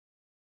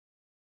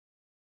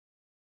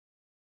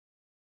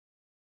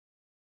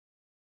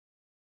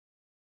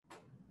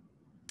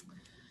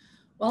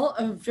Well,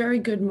 a very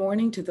good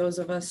morning to those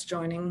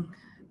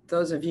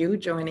of you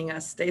joining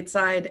us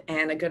stateside,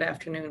 and a good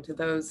afternoon to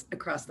those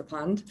across the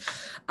pond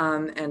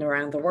and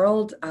around the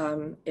world.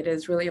 It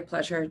is really a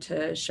pleasure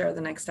to share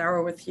the next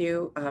hour with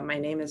you. My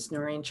name is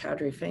Naureen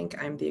Fink.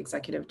 I'm the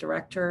Executive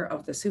Director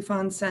of the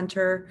Soufan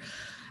Center.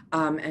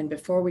 And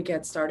before we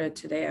get started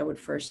today, I would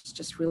first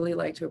just really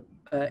like to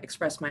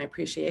express my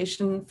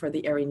appreciation for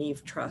the Airey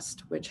Neave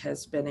Trust, which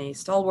has been a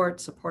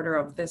stalwart supporter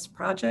of this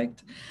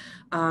project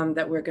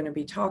that we're going to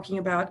be talking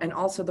about, and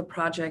also the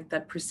project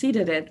that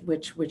preceded it,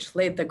 which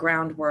laid the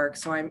groundwork.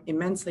 So I'm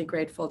immensely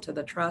grateful to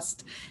the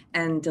Trust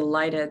and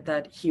delighted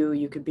that, Hugh,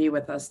 you could be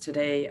with us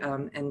today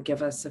and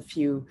give us a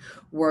few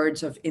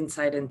words of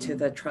insight into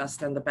the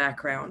Trust and the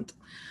background.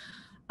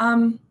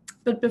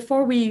 But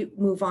before we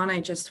move on,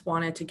 I just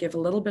wanted to give a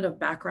little bit of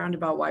background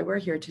about why we're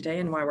here today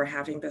and why we're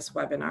having this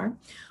webinar.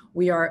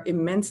 We are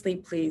immensely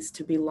pleased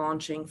to be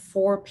launching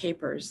 4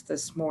 papers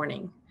this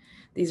morning.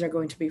 These are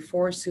going to be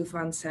 4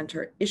 Soufan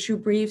Center issue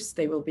briefs.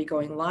 They will be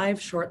going live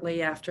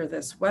shortly after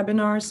this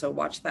webinar, so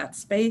watch that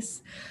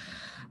space.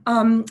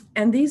 And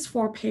these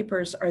 4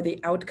 papers are the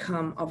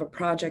outcome of a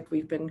project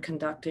we've been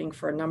conducting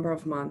for a number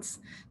of months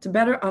to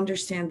better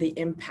understand the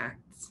impact.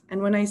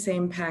 And when I say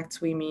impacts,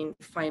 we mean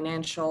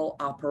financial,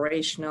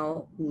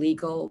 operational,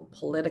 legal,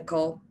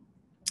 political,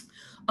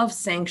 of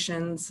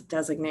sanctions,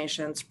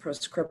 designations,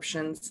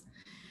 proscriptions,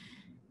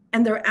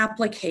 and their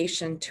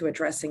application to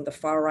addressing the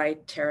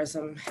far-right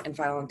terrorism and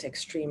violent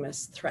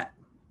extremist threat.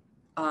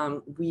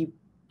 We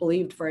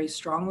believed very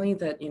strongly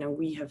that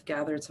we have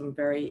gathered some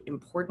very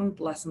important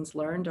lessons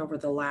learned over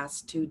the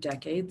last 2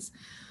 decades.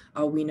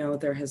 We know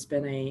there has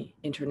been an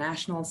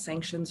international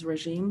sanctions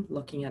regime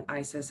looking at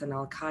ISIS and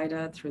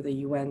Al-Qaeda through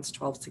the UN's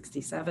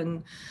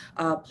 1267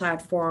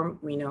 platform.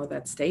 We know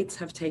that states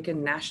have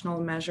taken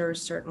national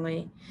measures,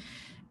 certainly.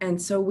 And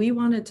so we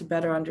wanted to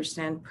better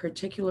understand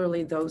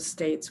particularly those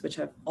states which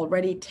have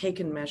already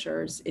taken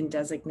measures in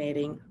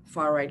designating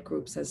far-right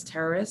groups as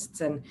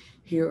terrorists. And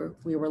here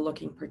we were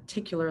looking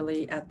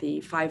particularly at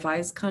the Five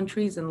Eyes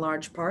countries in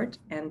large part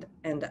and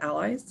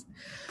allies.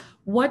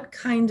 What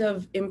kind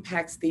of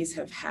impacts these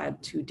have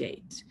had to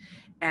date,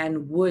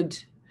 and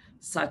would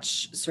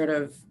such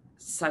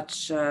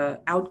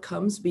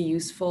outcomes be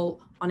useful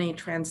on a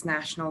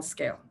transnational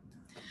scale?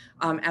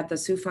 At the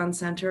Soufan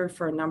Center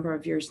for a number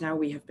of years now,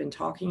 we have been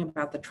talking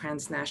about the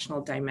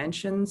transnational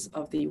dimensions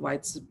of the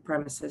white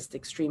supremacist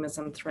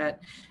extremism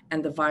threat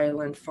and the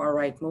violent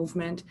far-right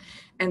movement.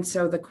 And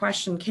so the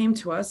question came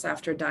to us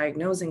after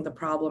diagnosing the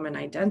problem and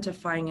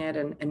identifying it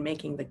and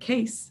making the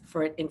case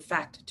for it, in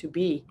fact, to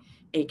be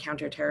a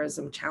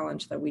counterterrorism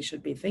challenge that we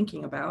should be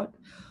thinking about.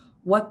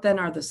 What then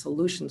are the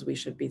solutions we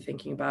should be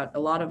thinking about? A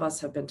lot of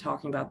us have been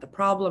talking about the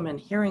problem and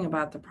hearing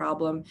about the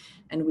problem,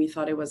 and we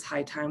thought it was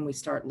high time we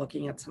start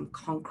looking at some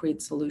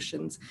concrete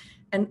solutions,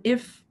 and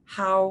if,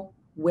 how,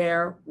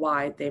 where,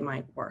 why they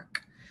might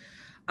work.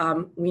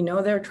 We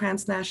know there are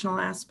transnational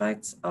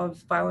aspects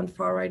of violent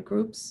far-right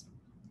groups.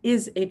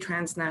 Is a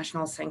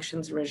transnational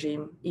sanctions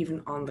regime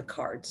even on the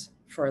cards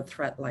for a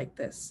threat like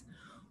this?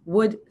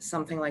 Would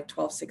something like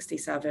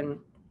 1267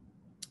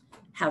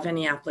 have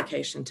any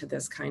application to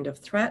this kind of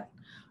threat?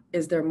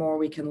 Is there more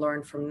we can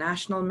learn from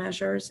national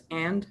measures?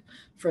 And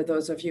for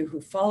those of you who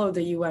follow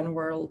the UN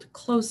world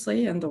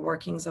closely and the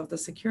workings of the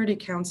Security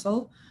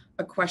Council,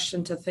 a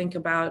question to think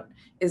about: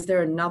 is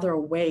there another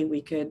way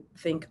we could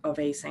think of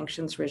a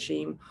sanctions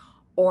regime,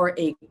 or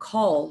a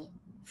call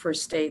for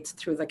states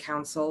through the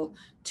Council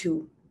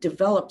to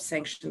develop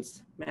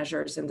sanctions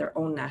measures in their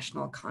own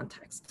national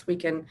contexts? We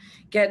can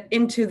get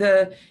into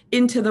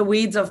the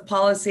weeds of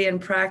policy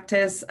and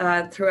practice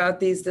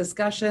throughout these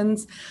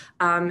discussions,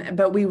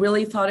 but we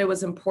really thought it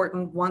was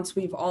important, once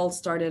we've all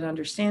started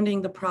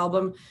understanding the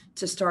problem,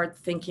 to start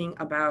thinking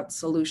about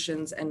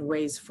solutions and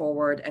ways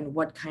forward and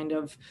what kind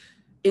of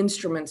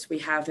instruments we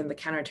have in the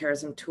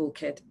counterterrorism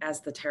toolkit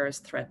as the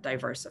terrorist threat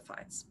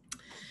diversifies.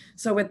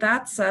 So with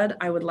that said,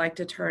 I would like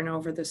to turn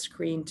over the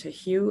screen to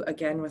Hugh,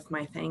 again with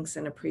my thanks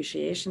and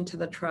appreciation to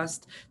the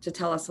Trust, to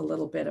tell us a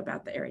little bit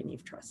about the Airey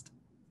Neave Trust.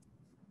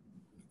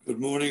 Good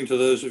morning to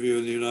those of you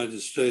in the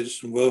United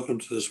States, and welcome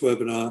to this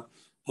webinar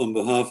on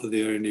behalf of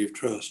the Airey Neave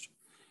Trust.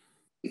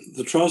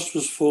 The Trust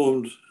was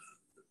formed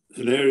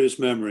in Airey's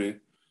memory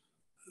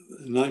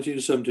in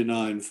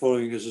 1979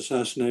 following his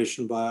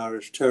assassination by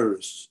Irish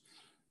terrorists.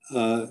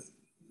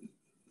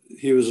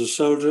 He was a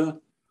soldier,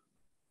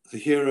 a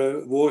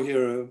hero, war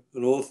hero,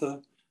 an author,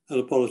 and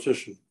a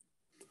politician.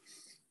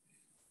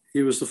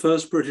 He was the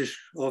first British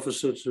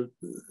officer to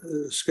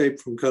escape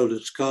from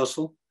Colditz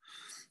Castle,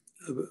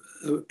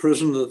 a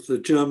prison that the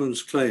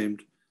Germans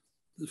claimed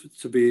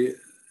to be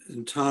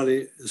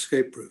entirely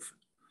escape-proof.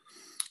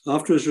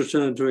 After his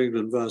return to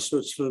England via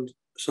Switzerland,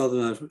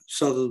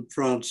 southern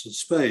France, and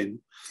Spain,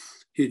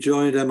 he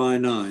joined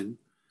MI9,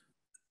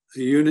 a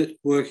unit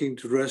working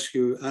to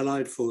rescue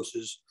Allied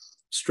forces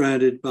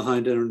stranded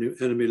behind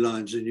enemy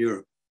lines in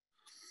Europe.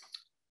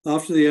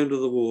 After the end of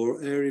the war,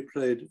 Airey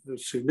played a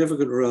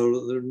significant role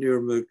at the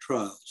Nuremberg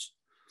trials.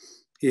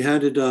 He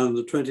handed down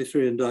the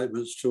 23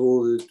 indictments to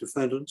all the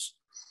defendants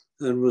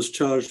and was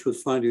charged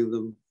with finding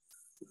them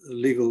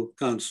legal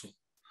counsel.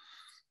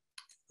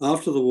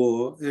 After the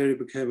war, Airey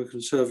became a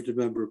Conservative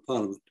Member of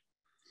Parliament.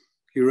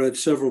 He wrote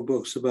several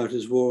books about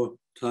his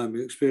wartime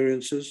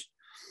experiences.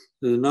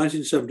 In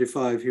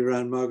 1975, he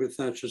ran Margaret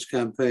Thatcher's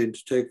campaign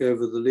to take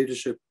over the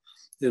leadership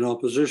in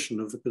opposition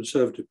of the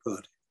Conservative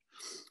Party.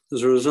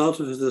 As a result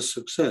of this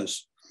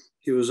success,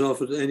 he was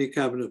offered any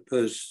cabinet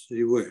post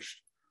he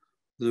wished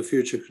in the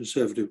future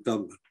Conservative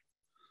government.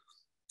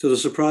 To the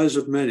surprise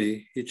of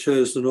many, he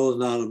chose the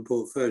Northern Ireland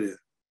portfolio,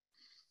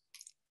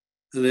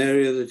 an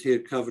area that he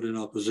had covered in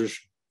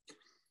opposition.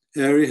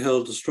 Airey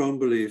held a strong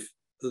belief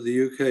that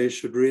the UK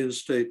should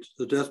reinstate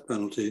the death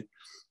penalty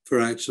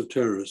for acts of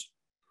terrorism.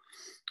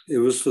 It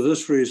was for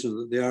this reason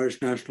that the Irish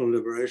National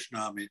Liberation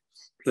Army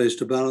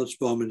placed a balance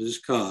bomb in his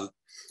car,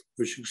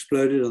 which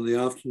exploded on the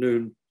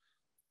afternoon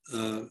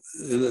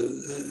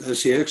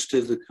as he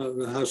exited the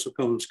House of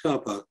Commons car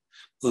park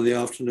on the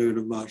afternoon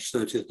of March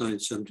 30th,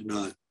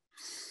 1979.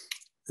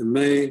 In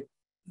May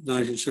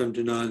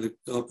 1979,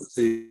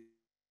 the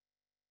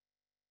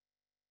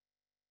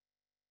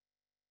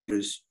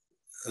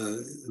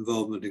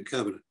involvement in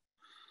cabinet.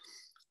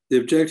 The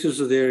objectives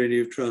of the Airey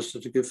Neave Trust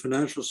are to give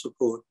financial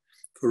support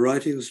for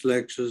writings,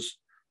 lectures,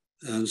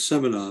 and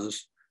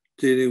seminars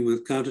dealing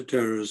with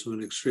counterterrorism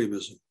and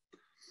extremism.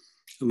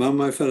 Among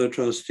my fellow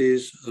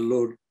trustees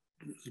are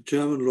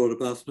Chairman Lord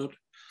Arbuthnot,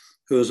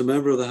 who as a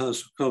member of the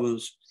House of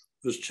Commons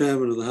was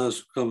chairman of the House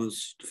of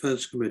Commons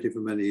Defence Committee for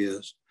many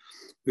years.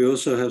 We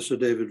also have Sir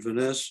David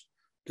Vanness.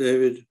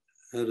 David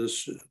had a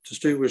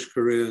distinguished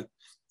career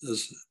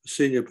as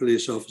senior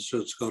police officer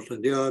at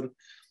Scotland Yard,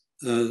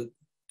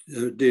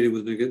 dealing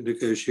with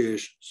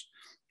negotiations.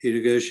 He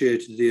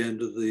negotiated the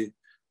end of the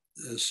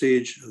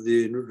siege of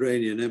the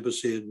Iranian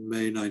embassy in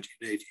May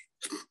 1980.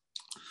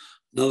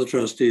 Another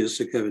trustee is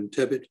Sir Kevin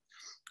Tebbit,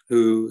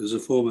 who is a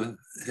former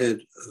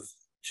head of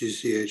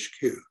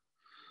GCHQ.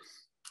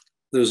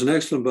 There's an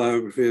excellent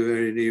biography of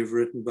Airey Neave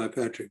written by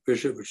Patrick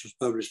Bishop, which was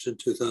published in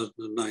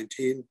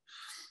 2019.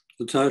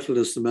 The title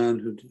is The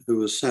Man Who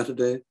Was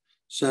Saturday.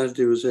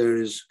 Saturday was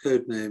Airey's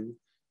code name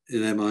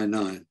in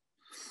MI9.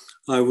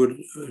 I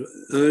would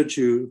urge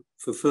you,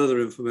 for further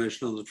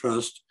information on the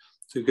trust,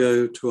 to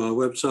go to our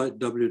website,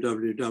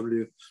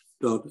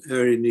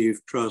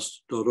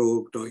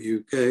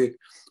 www.aireyneavetrust.org.uk,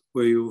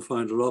 where you will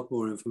find a lot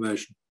more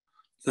information.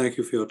 Thank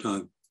you for your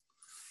time.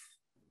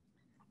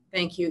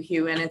 Thank you,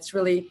 Hugh. And it's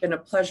really been a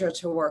pleasure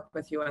to work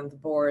with you and the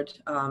board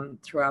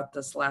throughout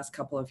this last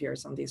couple of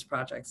years on these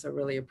projects. I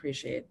really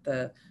appreciate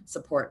the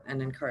support and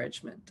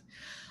encouragement.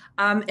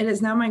 It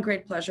is now my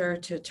great pleasure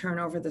to turn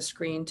over the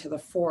screen to the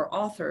 4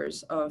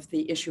 authors of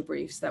the issue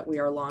briefs that we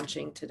are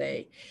launching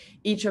today.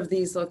 Each of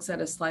these looks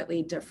at a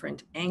slightly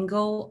different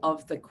angle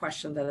of the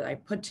question that I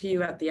put to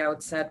you at the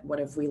outset. What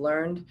have we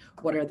learned?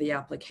 What are the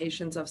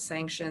applications of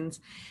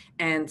sanctions?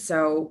 And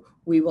so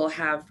we will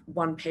have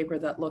one paper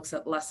that looks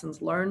at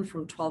lessons learned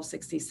from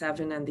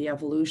 1267 and the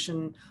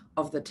evolution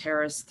of the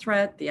terrorist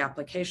threat, the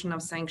application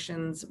of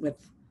sanctions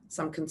with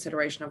some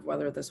consideration of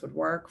whether this would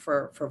work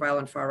for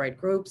violent far-right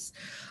groups.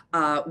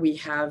 We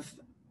have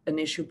an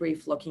issue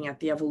brief looking at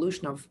the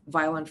evolution of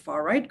violent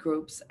far-right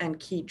groups and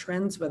key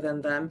trends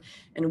within them,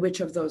 and which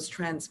of those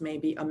trends may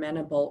be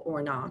amenable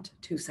or not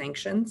to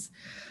sanctions.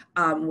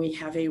 We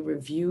have a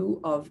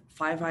review of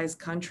Five Eyes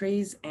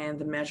countries and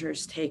the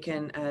measures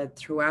taken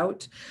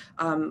throughout,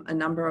 a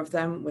number of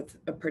them with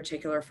a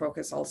particular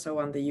focus also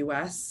on the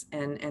US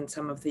and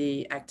some of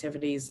the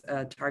activities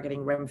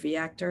targeting REMV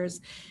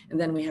actors. And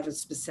then we have a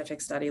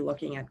specific study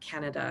looking at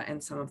Canada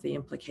and some of the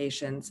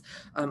implications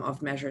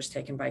of measures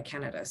taken by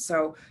Canada.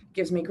 So it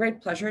gives me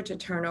great pleasure to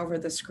turn over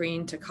the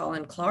screen to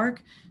Colin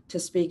Clarke to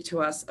speak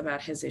to us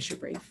about his issue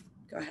brief.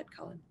 Go ahead,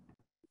 Colin.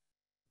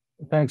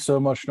 Thanks so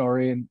much,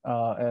 Naureen.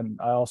 And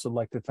I also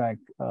like to thank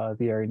the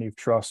Airey Neave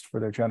Trust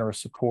for their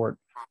generous support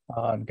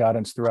and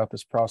guidance throughout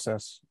this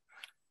process.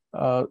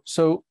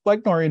 So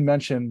like Naureen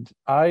mentioned,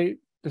 I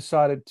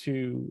decided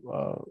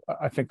to,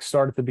 I think,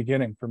 start at the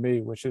beginning for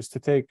me, which is to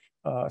take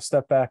a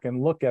step back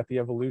and look at the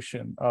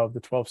evolution of the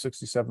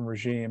 1267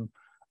 regime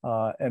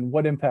and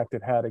what impact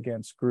it had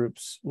against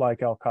groups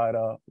like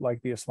Al-Qaeda,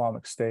 like the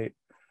Islamic State,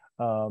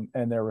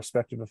 and their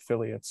respective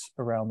affiliates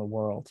around the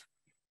world.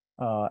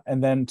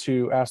 And then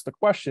to ask the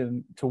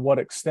question, to what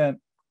extent,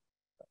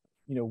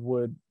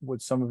 would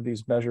some of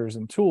these measures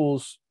and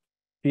tools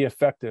be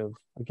effective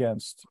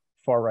against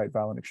far-right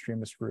violent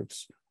extremist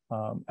groups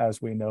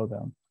as we know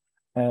them?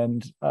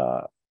 And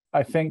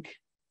I think,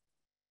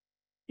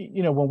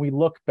 when we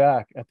look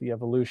back at the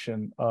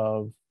evolution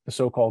of the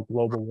so-called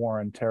global war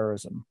on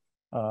terrorism,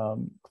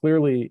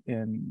 clearly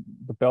in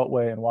the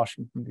Beltway in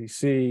Washington,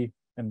 D.C.,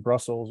 and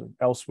Brussels and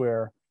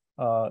elsewhere,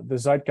 the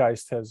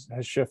zeitgeist has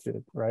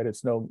shifted, right?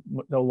 It's no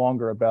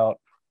longer about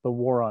the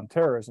war on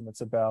terrorism.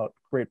 It's about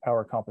great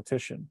power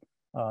competition.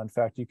 In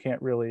fact, you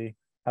can't really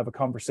have a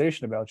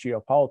conversation about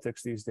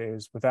geopolitics these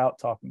days without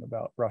talking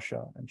about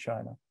Russia and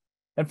China,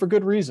 and for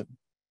good reason.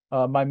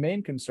 My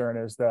main concern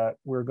is that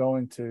we're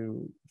going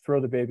to throw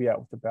the baby out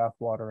with the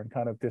bathwater and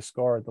kind of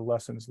discard the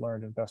lessons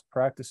learned and best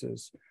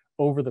practices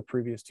over the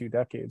previous 2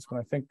 decades. And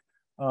I think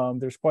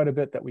there's quite a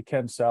bit that we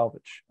can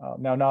salvage.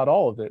 Now, not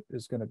all of it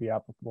is going to be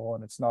applicable,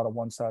 and it's not a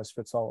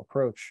one-size-fits-all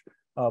approach,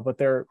 but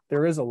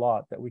there is a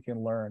lot that we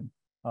can learn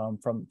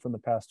from the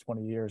past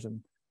 20 years,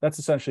 and that's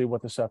essentially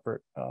what this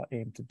effort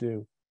aimed to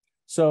do.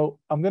 So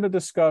I'm going to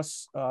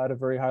discuss at a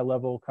very high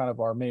level kind of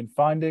our main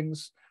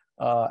findings,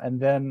 and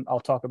then I'll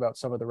talk about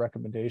some of the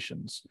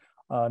recommendations.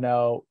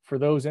 Now, for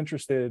those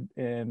interested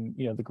in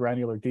the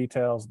granular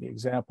details, the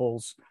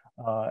examples,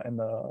 and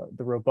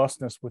the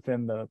robustness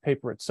within the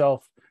paper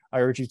itself, I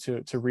urge you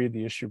to read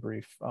the issue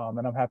brief,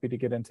 and I'm happy to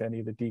get into any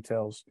of the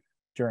details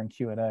during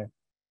Q&A.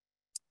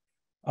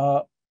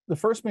 The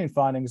first main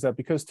finding is that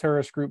because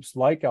terrorist groups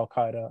like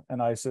Al-Qaeda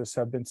and ISIS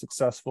have been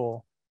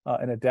successful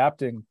in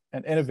adapting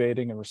and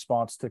innovating in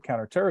response to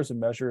counterterrorism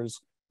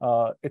measures,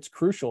 it's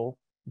crucial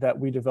that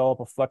we develop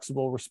a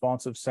flexible,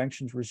 responsive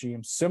sanctions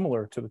regime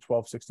similar to the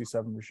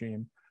 1267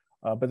 regime,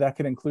 but that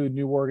can include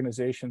new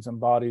organizations and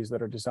bodies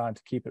that are designed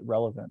to keep it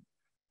relevant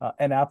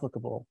and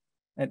applicable.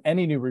 And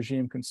any new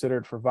regime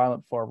considered for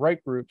violent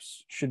far-right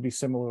groups should be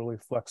similarly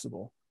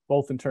flexible,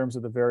 both in terms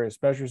of the various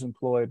measures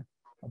employed,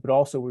 but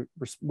also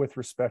with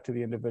respect to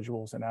the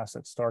individuals and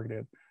assets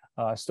targeted.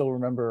 I still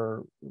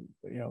remember,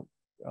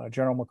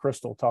 General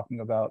McChrystal talking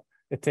about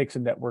it takes a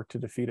network to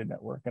defeat a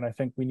network. And I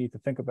think we need to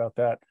think about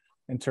that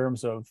in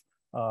terms of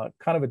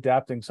kind of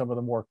adapting some of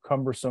the more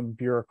cumbersome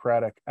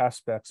bureaucratic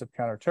aspects of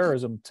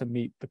counterterrorism to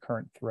meet the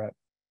current threat.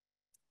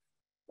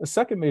 The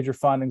second major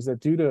finding is that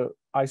due to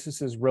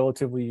ISIS's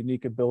relatively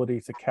unique ability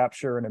to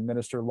capture and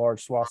administer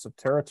large swaths of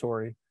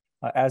territory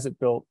as it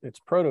built its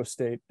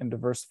proto-state and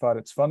diversified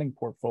its funding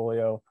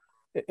portfolio,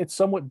 it's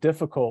somewhat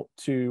difficult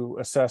to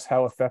assess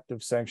how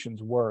effective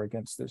sanctions were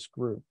against this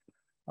group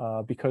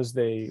because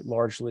they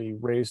largely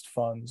raised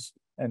funds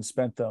and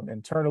spent them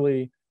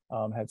internally,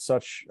 had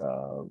such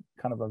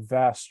kind of a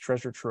vast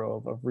treasure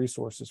trove of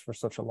resources for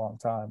such a long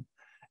time.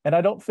 And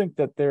I don't think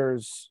that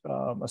there's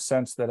a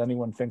sense that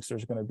anyone thinks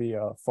there's going to be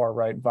a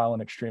far-right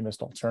violent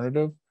extremist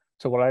alternative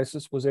to what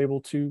ISIS was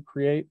able to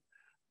create.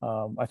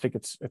 I think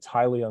it's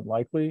highly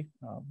unlikely.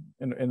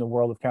 In the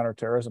world of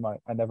counterterrorism,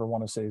 I never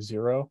want to say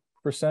 0%,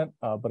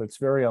 but it's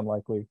very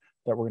unlikely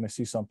that we're going to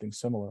see something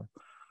similar.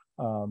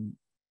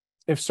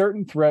 If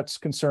certain threats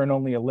concern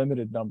only a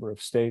limited number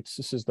of states,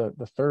 this is the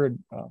third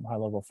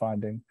high-level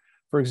finding.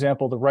 For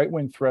example, the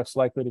right-wing threats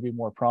likely to be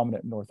more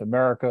prominent in North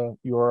America,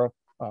 Europe,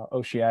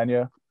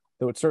 Oceania,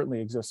 though it certainly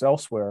exists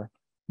elsewhere.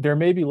 There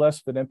may be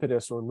less of an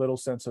impetus or little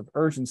sense of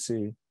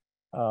urgency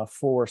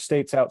for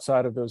states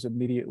outside of those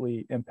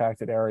immediately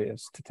impacted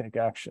areas to take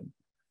action.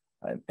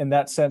 In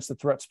that sense, the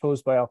threats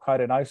posed by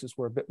Al-Qaeda and ISIS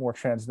were a bit more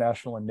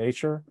transnational in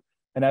nature,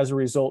 and as a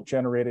result,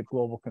 generated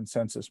global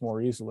consensus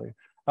more easily.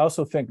 I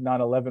also think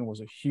 9/11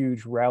 was a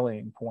huge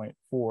rallying point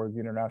for the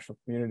international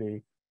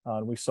community.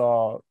 We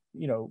saw,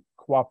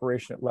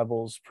 cooperation at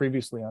levels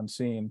previously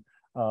unseen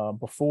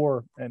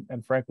before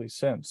and frankly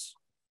since.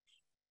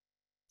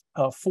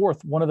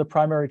 Fourth, one of the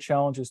primary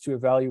challenges to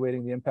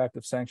evaluating the impact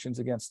of sanctions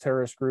against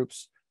terrorist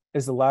groups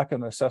is the lack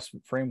of an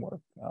assessment framework,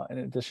 in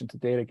addition to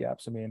data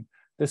gaps. I mean,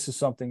 this is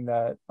something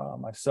that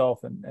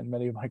myself and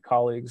many of my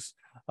colleagues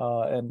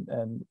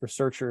and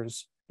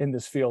researchers in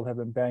this field have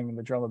been banging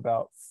the drum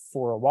about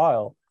for a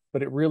while,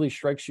 but it really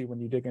strikes you when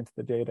you dig into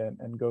the data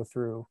and go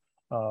through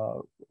a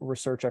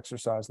research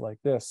exercise like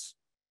this.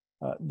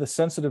 The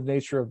sensitive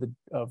nature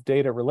of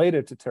data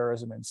related to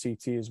terrorism and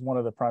CT is one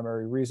of the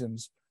primary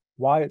reasons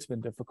why it's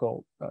been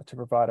difficult to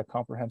provide a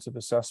comprehensive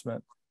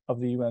assessment of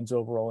the UN's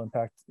overall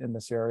impact in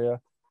this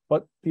area.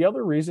 But the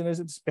other reason is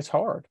it's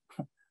hard.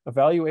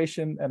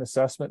 Evaluation and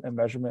assessment and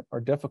measurement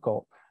are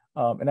difficult.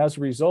 And as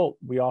a result,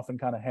 we often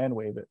kind of hand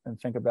wave it and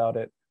think about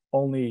it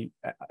only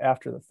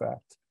after the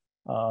fact.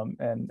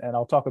 And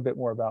I'll talk a bit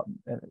more about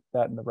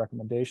that in the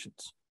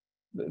recommendations.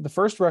 The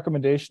first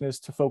recommendation is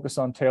to focus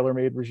on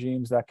tailor-made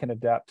regimes that can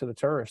adapt to the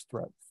terrorist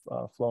threat,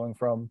 flowing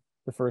from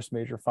the first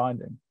major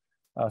finding.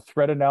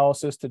 Threat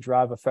analysis to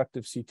drive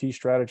effective CT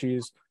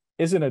strategies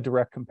isn't a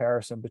direct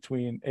comparison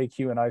between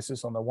AQ and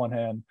ISIS on the one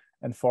hand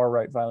and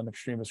far-right violent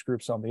extremist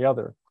groups on the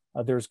other.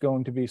 There's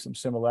going to be some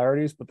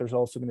similarities, but there's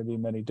also going to be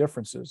many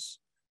differences.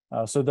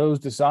 So those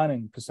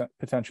designing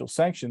potential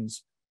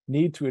sanctions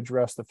need to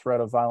address the threat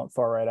of violent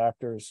far-right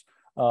actors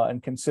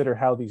and consider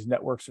how these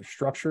networks are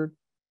structured,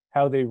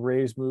 how they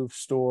raise, move,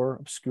 store,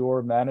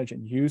 obscure, manage,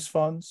 and use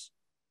funds,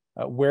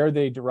 where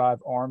they derive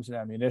arms and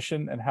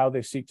ammunition, and how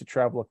they seek to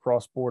travel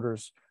across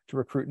borders to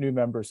recruit new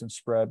members and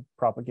spread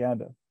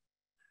propaganda.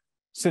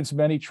 Since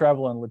many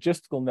travel and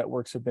logistical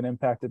networks have been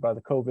impacted by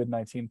the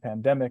COVID-19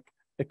 pandemic,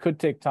 it could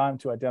take time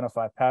to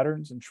identify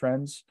patterns and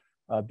trends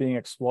being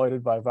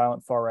exploited by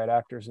violent far-right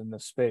actors in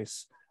this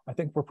space. I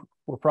think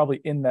we're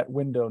probably in that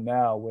window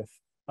now with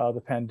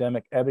the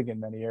pandemic ebbing in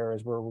many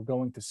areas where we're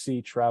going to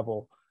see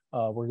travel,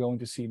 we're going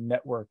to see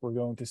network, we're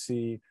going to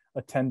see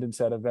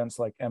attendance at events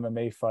like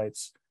MMA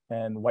fights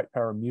and white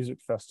power music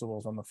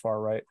festivals on the far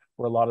right,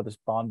 where a lot of this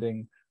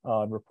bonding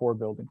and rapport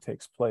building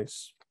takes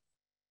place.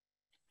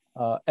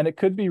 And it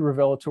could be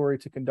revelatory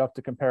to conduct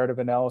a comparative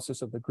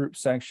analysis of the group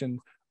sanctioned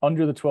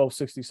under the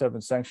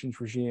 1267 sanctions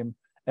regime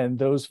and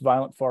those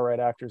violent far-right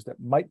actors that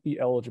might be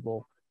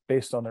eligible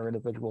based on their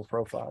individual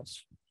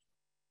profiles.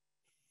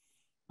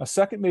 A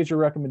second major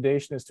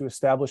recommendation is to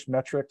establish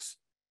metrics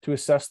to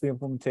assess the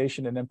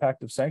implementation and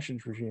impact of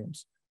sanctions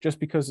regimes. Just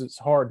because it's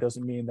hard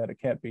doesn't mean that it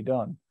can't be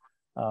done.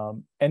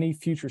 Any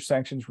future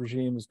sanctions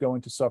regime is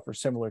going to suffer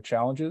similar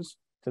challenges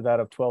to that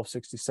of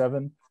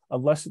 1267,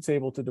 unless it's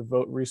able to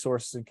devote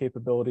resources and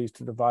capabilities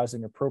to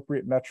devising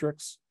appropriate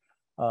metrics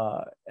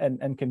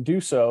and can do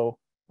so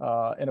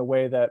in a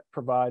way that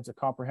provides a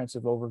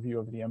comprehensive overview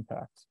of the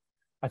impact.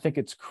 I think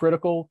it's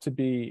critical to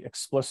be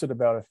explicit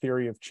about a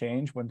theory of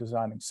change when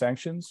designing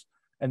sanctions,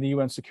 and the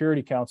UN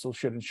Security Council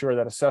should ensure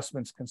that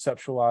assessments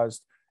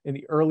conceptualized in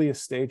the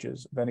earliest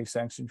stages of any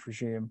sanctions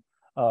regime,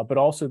 but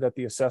also that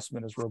the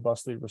assessment is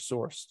robustly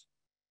resourced.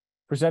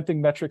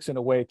 Presenting metrics in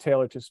a way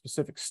tailored to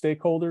specific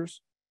stakeholders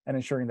and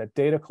ensuring that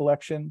data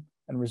collection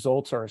and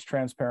results are as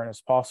transparent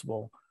as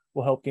possible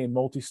will help gain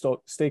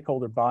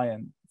multi-stakeholder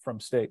buy-in from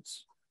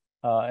states.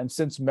 And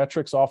since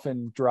metrics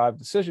often drive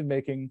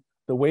decision-making,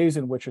 the ways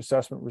in which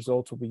assessment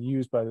results will be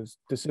used by the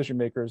decision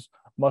makers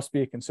must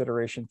be a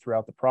consideration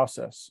throughout the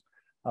process.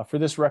 For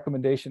this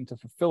recommendation to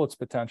fulfill its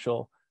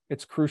potential,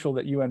 it's crucial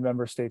that UN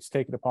member states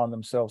take it upon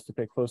themselves to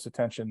pay close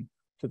attention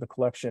to the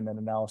collection and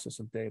analysis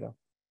of data.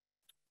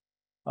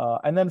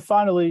 And then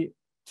finally,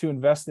 to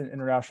invest in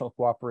international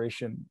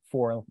cooperation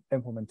for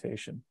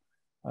implementation.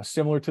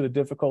 Similar to the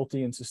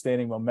difficulty in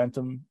sustaining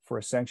momentum for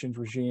a sanctions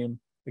regime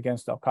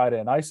against Al-Qaeda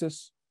and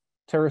ISIS,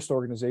 terrorist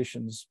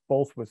organizations,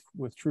 both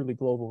with truly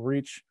global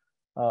reach,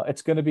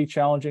 it's going to be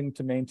challenging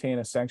to maintain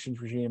a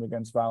sanctions regime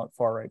against violent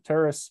far-right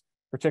terrorists,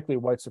 particularly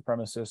white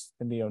supremacists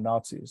and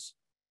neo-Nazis.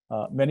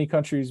 Many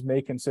countries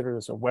may consider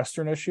this a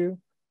Western issue,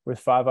 with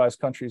Five Eyes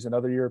countries and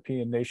other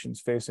European nations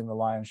facing the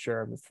lion's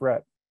share of the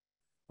threat.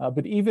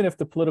 But even if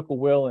the political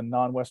will in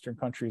non-Western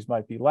countries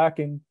might be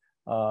lacking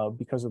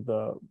because of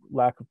the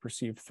lack of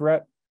perceived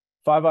threat,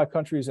 Five Eyes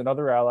countries and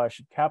other allies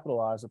should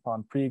capitalize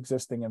upon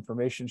pre-existing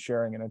information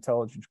sharing and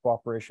intelligence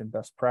cooperation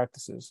best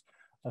practices.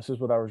 This is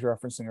what I was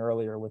referencing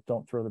earlier with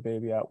don't throw the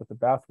baby out with the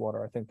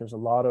bathwater. I think there's a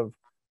lot of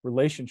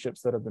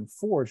relationships that have been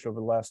forged over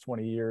the last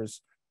 20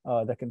 years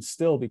that can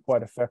still be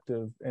quite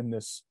effective in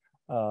this,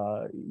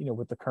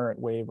 with the current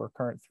wave or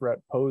current threat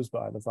posed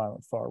by the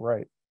violent far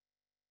right.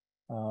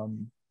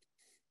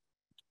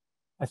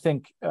 I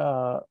think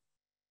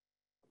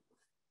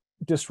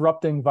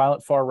disrupting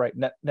violent far right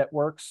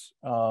networks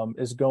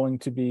is going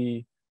to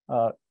be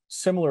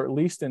similar, at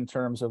least in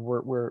terms of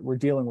we're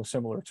dealing with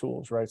similar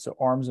tools, right? So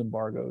arms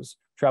embargoes,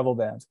 travel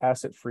bans,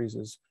 asset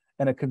freezes,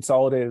 and a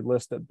consolidated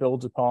list that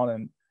builds upon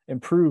and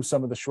improves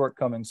some of the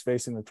shortcomings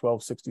facing the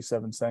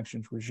 1267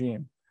 sanctions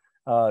regime.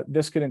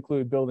 This could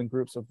include building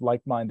groups of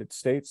like-minded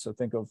states. So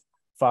think of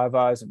Five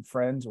Eyes and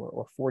Friends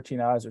or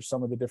 14 Eyes or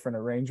some of the different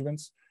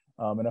arrangements.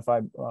 And if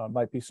I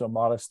might be so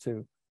modest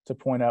to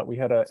point out, we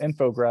had an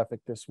infographic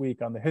this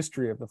week on the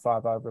history of the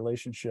Five Eyes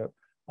relationship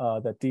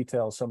that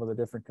details some of the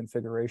different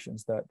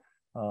configurations that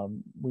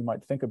we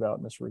might think about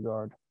in this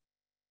regard.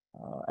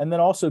 And then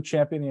also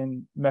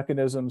championing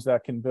mechanisms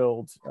that can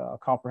build a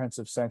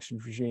comprehensive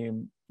sanctions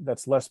regime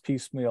that's less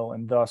piecemeal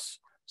and thus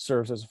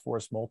serves as a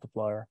force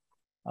multiplier.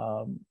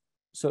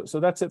 So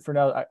that's it for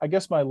now. I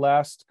guess my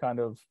last kind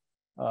of,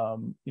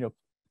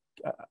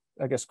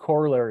 I guess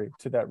corollary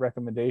to that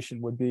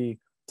recommendation would be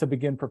to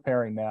begin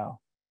preparing now,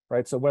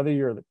 right? So whether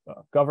you're the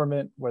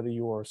government, whether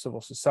you're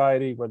civil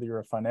society, whether you're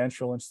a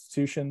financial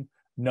institution,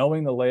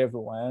 knowing the lay of the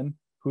land,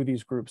 who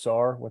these groups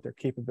are, what their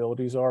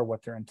capabilities are,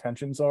 what their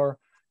intentions are,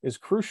 is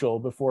crucial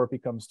before it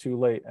becomes too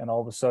late. And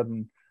all of a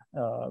sudden,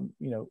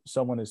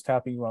 someone is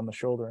tapping you on the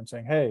shoulder and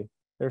saying, hey,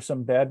 there's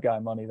some bad guy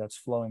money that's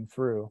flowing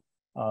through.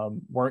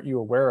 Weren't you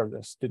aware of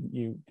this? Didn't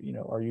you,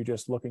 are you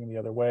just looking the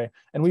other way?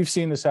 And we've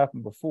seen this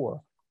happen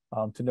before.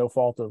 To no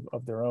fault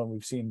of their own.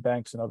 We've seen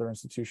banks and other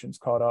institutions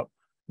caught up,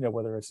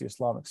 whether it's the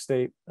Islamic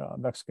State,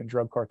 Mexican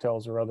drug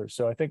cartels, or others.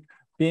 So I think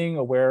being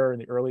aware in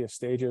the earliest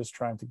stages,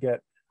 trying to get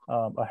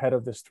ahead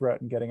of this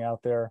threat and getting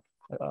out there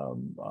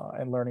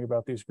and learning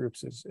about these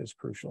groups is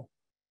crucial.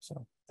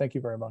 So thank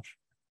you very much.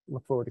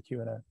 Look forward to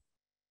Q&A.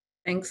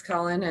 Thanks,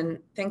 Colin, and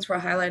thanks for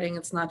highlighting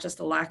it's not just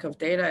a lack of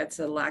data, it's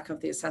a lack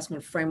of the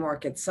assessment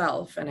framework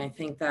itself. And I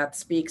think that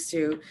speaks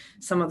to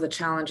some of the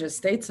challenges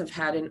states have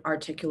had in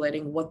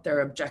articulating what their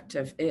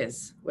objective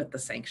is with the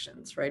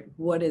sanctions, right?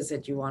 What is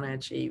it you want to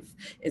achieve?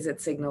 Is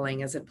it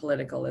signaling? Is it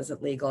political? Is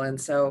it legal? And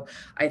so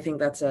I think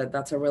that's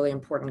a really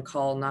important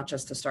call, not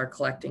just to start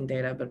collecting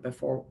data, but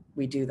before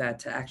we do that,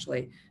 to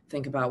actually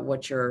think about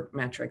what your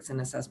metrics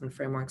and assessment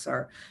frameworks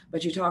are.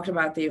 But you talked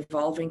about the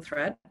evolving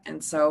threat.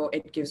 And so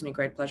it gives me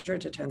great pleasure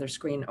to turn the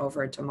screen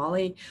over to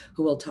Mollie,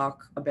 who will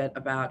talk a bit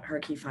about her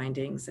key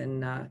findings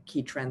and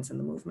key trends in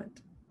the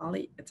movement.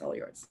 Mollie, it's all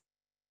yours.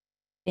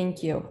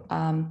 Thank you.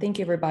 Thank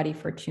you everybody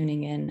for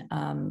tuning in.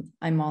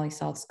 I'm Mollie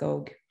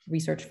Saltskog,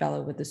 research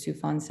fellow with the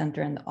Soufan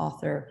Center and the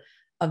author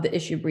of the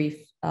issue brief,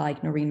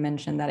 like Naureen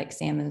mentioned, that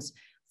examines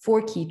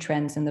 4 key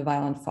trends in the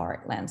violent far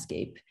right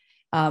landscape.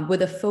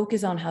 with a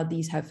focus on how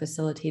these have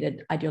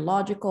facilitated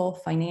ideological,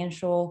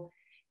 financial,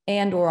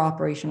 and/or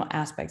operational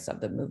aspects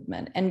of the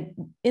movement. And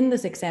in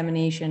this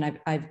examination,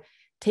 I've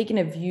taken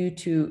a view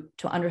to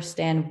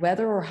understand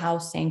whether or how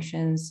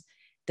sanctions,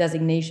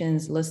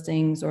 designations,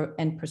 listings,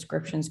 and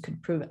prescriptions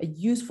could prove a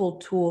useful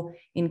tool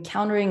in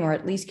countering or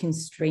at least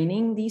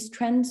constraining these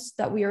trends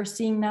that we are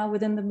seeing now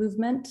within the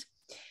movement.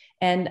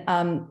 And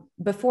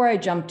before I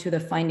jump to the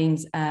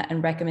findings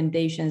and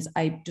recommendations,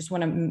 I just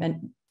want to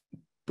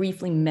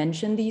briefly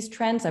mention these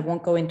trends. I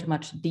won't go into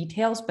much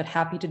details, but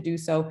happy to do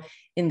so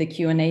in the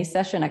Q&A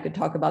session. I could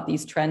talk about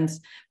these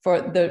trends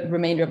for the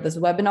remainder of this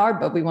webinar,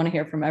 but we want to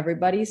hear from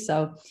everybody.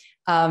 So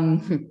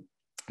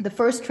the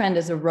first trend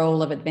is a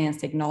role of advanced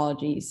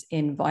technologies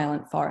in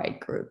violent far-right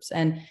groups,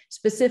 and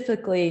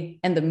specifically,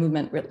 and the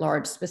movement writ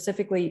large,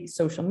 specifically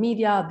social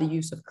media, the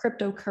use of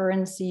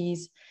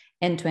cryptocurrencies,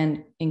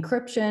 end-to-end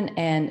encryption,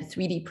 and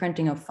 3D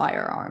printing of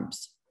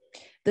firearms.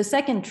 The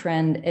second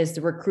trend is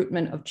the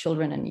recruitment of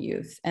children and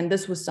youth. And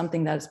this was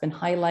something that has been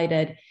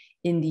highlighted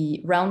in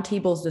the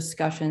roundtables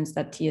discussions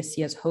that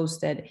TSC has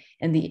hosted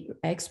and the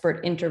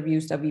expert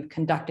interviews that we've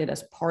conducted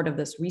as part of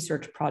this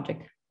research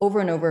project over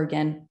and over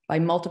again by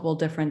multiple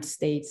different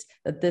states,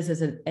 that this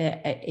is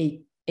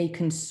a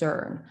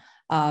concern,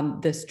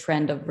 this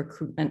trend of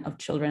recruitment of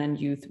children and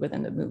youth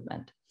within the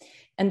movement.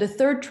 And the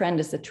third trend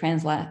is the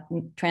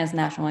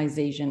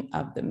transnationalization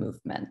of the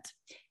movement.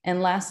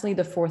 And lastly,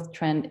 the fourth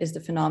trend is the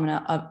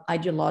phenomena of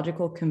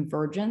ideological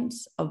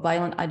convergence of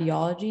violent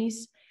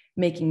ideologies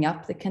making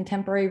up the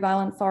contemporary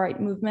violent far-right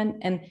movement.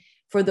 And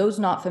for those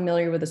not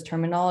familiar with this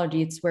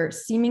terminology, it's where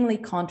seemingly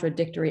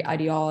contradictory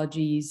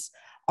ideologies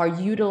are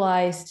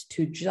utilized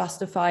to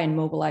justify and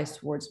mobilize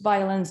towards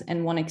violence.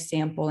 And one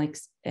example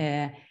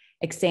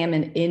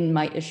examined in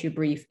my issue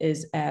brief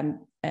is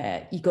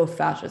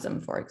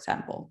ecofascism, for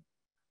example.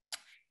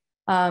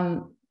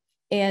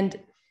 And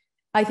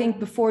I think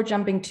before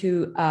jumping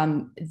to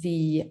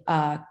the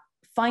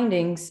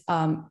findings,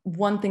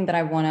 one thing that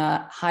I want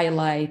to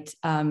highlight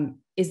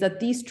is that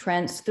these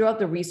trends, throughout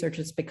the research,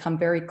 it's become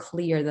very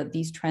clear that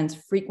these trends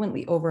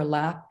frequently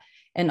overlap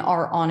and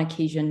are on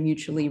occasion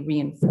mutually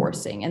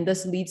reinforcing. And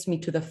this leads me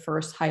to the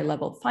first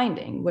high-level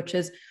finding, which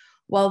is,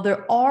 while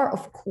there are,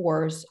 of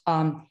course,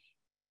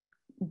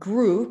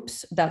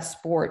 groups that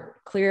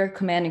sport clear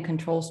command and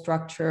control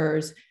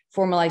structures,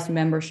 formalized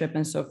membership,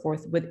 and so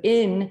forth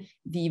within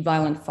the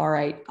violent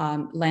far-right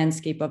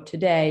landscape of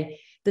today,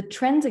 the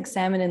trends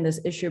examined in this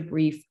issue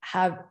brief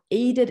have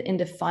aided in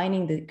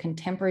defining the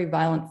contemporary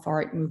violent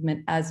far-right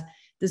movement as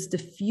this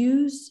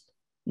diffuse,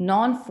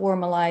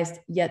 non-formalized,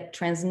 yet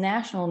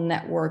transnational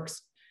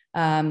networks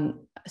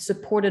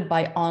supported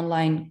by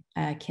online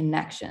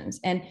connections.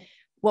 And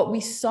what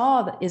we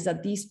saw is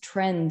that these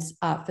trends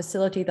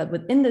facilitate that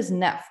within this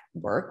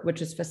network,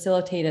 which is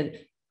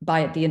facilitated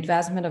by the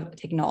advancement of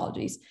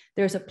technologies,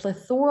 there's a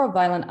plethora of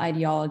violent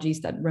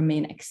ideologies that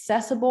remain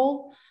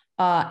accessible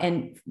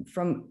and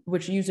from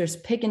which users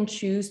pick and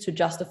choose to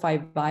justify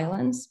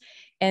violence.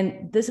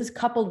 And this is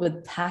coupled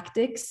with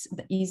tactics,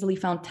 the easily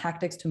found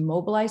tactics to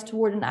mobilize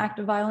toward an act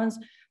of violence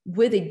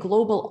with a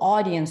global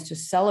audience to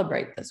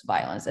celebrate this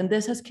violence. And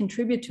this has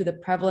contributed to the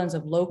prevalence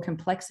of low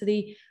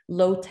complexity,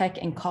 low tech,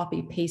 and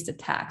copy paste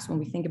attacks when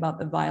we think about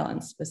the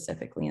violence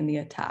specifically in the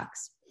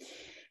attacks.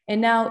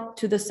 And now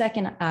to the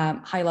second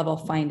high level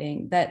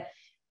finding, that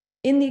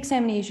in the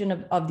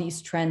examination of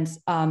these trends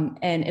and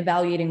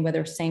evaluating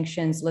whether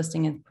sanctions,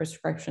 listing, and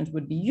prescriptions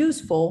would be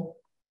useful,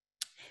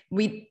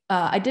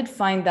 I did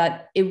find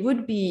that it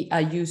would be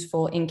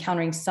useful in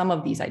countering some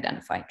of these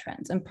identified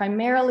trends, and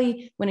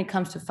primarily when it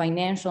comes to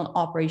financial and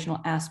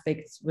operational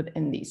aspects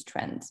within these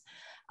trends,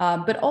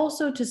 but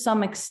also to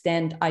some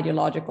extent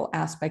ideological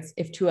aspects,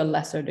 if to a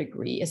lesser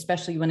degree,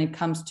 especially when it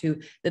comes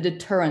to the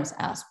deterrence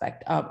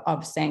aspect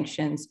of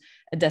sanctions,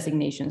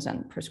 designations,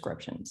 and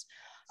prescriptions.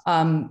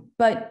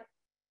 But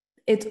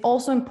it's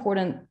also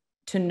important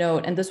to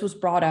note, and this was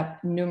brought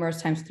up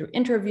numerous times through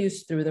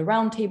interviews, through the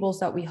roundtables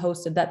that we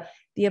hosted, that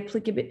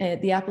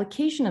the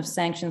application of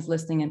sanctions,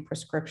 listing, and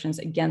prescriptions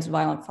against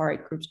violent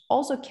far-right groups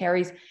also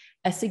carries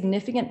a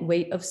significant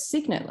weight of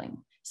signaling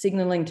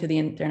to the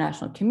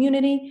international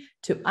community,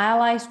 to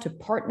allies, to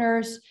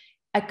partners,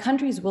 a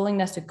country's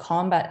willingness to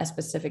combat a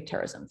specific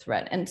terrorism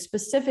threat. And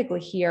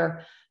specifically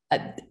here,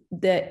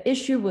 the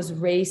issue was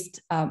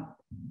raised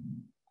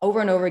over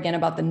and over again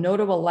about the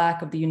notable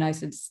lack of the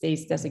United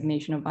States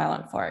designation of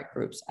violent far-right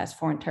groups as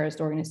foreign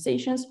terrorist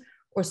organizations,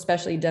 or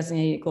specially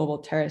designated global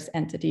terrorist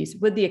entities,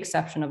 with the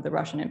exception of the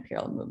Russian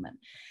imperial movement.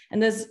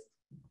 And this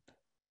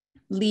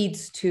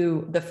leads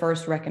to the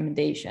first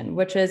recommendation,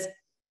 which is,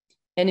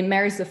 and it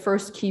marries the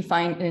first key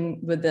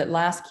finding with the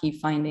last key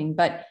finding,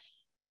 but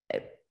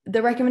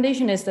the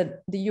recommendation is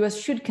that the US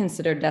should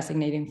consider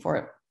designating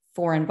for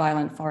foreign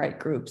violent far-right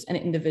groups and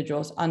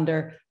individuals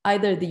under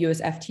either the US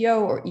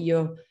FTO or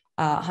EU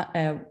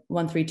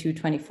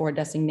 13224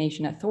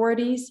 designation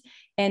authorities.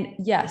 And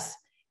yes,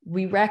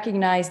 we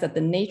recognize that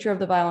the nature of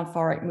the violent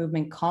far-right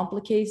movement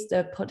complicates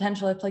the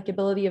potential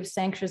applicability of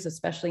sanctions,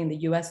 especially in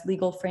the US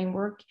legal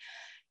framework.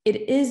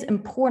 It is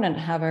important,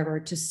 however,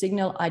 to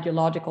signal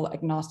ideological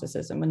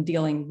agnosticism when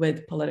dealing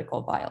with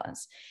political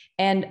violence.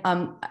 And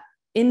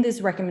in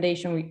this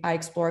recommendation, I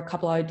explore a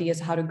couple of ideas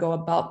how to go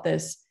about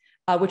this,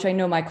 which I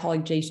know my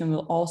colleague Jason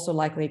will also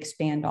likely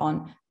expand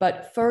on.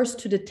 But first,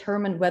 to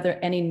determine whether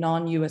any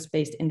non-US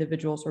based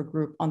individuals or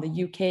group on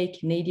the UK,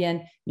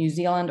 Canadian, New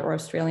Zealand, or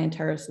Australian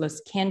terrorist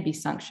lists can be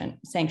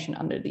sanctioned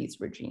under these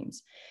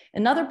regimes.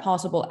 Another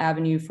possible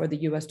avenue for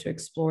the US to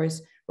explore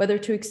is whether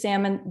to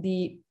examine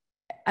the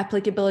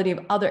applicability of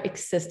other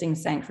existing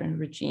sanction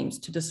regimes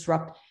to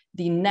disrupt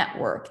the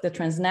network, the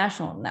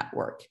transnational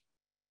network.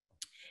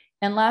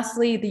 And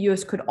lastly, the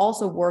US could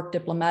also work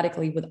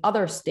diplomatically with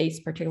other states,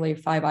 particularly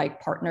Five Eyes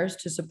partners,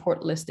 to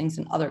support listings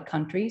in other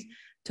countries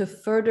to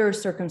further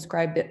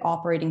circumscribe the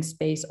operating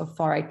space of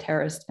far-right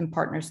terrorists in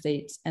partner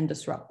states and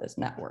disrupt this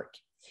network.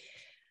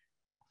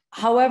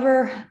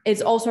 However,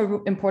 it's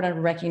also important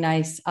to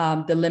recognize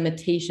the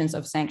limitations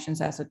of sanctions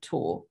as a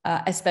tool,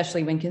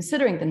 especially when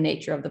considering the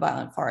nature of the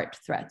violent far-right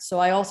threat. So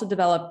I also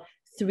developed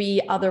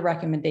 3 other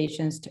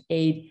recommendations to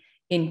aid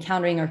in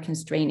countering or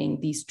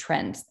constraining these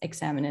trends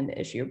examined in the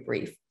issue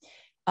brief.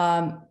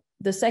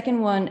 The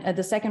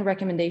second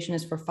recommendation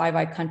is for Five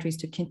Eyes countries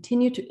to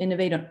continue to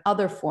innovate on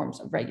other forms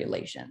of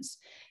regulations.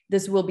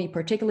 This will be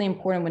particularly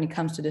important when it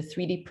comes to the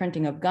 3D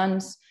printing of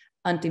guns,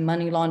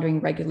 anti-money laundering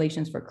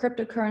regulations for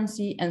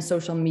cryptocurrency, and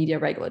social media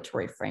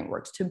regulatory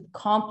frameworks to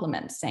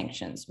complement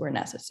sanctions where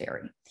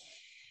necessary.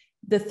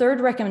 The third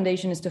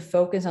recommendation is to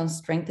focus on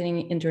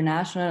strengthening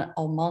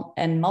international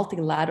and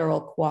multilateral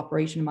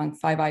cooperation among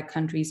Five Eyes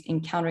countries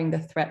in countering the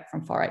threat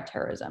from far-right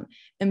terrorism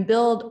and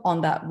build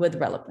on that with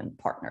relevant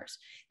partners.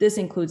 This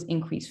includes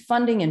increased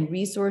funding and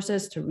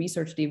resources to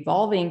research the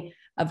evolving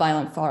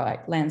violent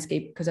far-right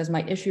landscape, because as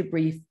my issue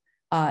brief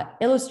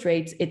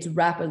illustrates, it's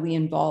rapidly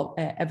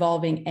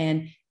evolving,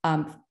 and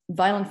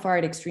violent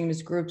far-right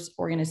extremist groups,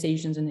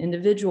 organizations, and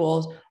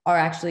individuals are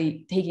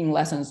actually taking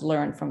lessons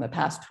learned from the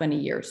past 20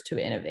 years to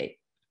innovate.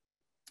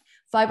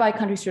 Five Eyes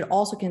countries should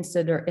also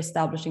consider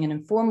establishing an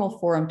informal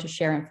forum to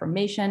share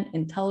information,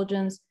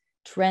 intelligence,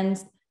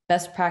 trends,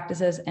 best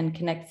practices, and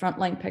connect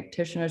frontline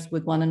practitioners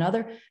with one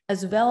another,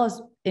 as well as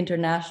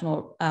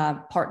international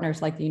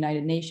partners like the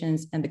United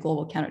Nations and the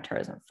Global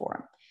Counterterrorism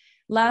Forum.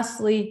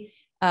 Lastly,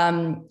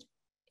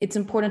 it's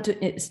important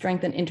to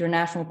strengthen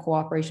international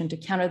cooperation to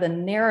counter the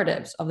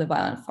narratives of the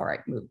violent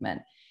far-right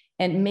movement.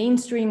 And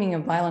mainstreaming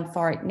of violent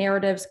far-right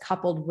narratives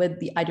coupled with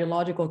the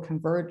ideological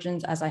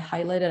convergence, as I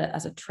highlighted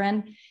as a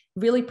trend,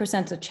 really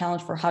presents a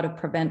challenge for how to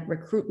prevent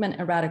recruitment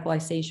and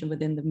radicalization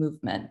within the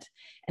movement.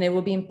 And it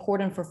will be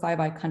important for Five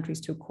Eyes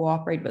countries to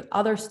cooperate with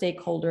other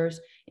stakeholders,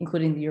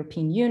 including the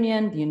European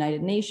Union, the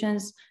United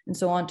Nations, and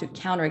so on, to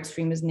counter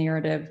extremist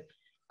narrative,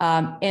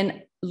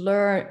 and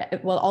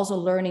also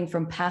learning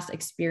from past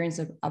experience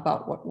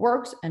about what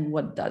works and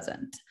what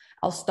doesn't.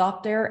 I'll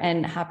stop there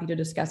and happy to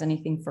discuss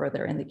anything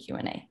further in the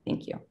Q&A.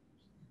 Thank you.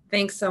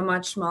 Thanks so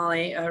much,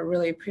 Mollie. I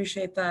really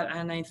appreciate that.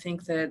 And I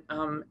think that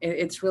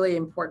it's really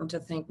important to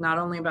think not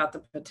only about the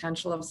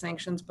potential of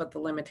sanctions, but the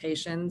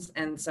limitations.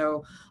 And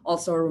so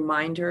also a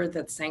reminder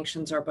that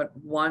sanctions are but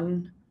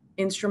one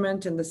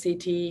instrument in the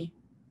CT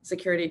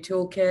security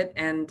toolkit.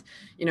 And,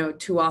 you know,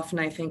 too often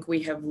I think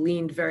we have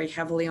leaned very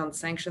heavily on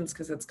sanctions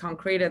because it's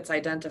concrete, it's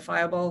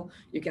identifiable.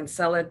 You can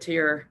sell it to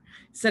your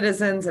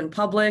citizens and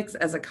publics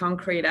as a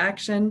concrete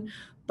action,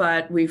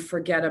 but we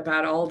forget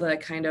about all the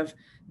kind of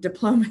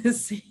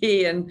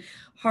diplomacy and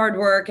hard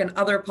work and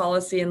other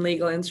policy and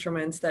legal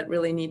instruments that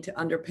really need to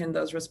underpin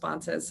those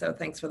responses. So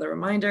thanks for the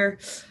reminder.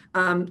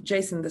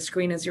 Jason, the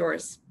screen is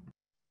yours.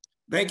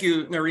 Thank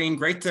you, Naureen.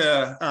 Great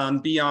to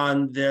be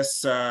on this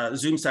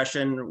Zoom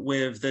session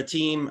with the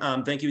team.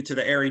 Thank you to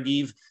the Airey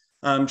Neave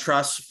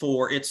Trust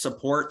for its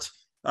support.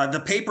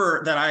 The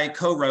paper that I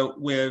co-wrote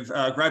with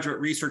a graduate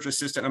research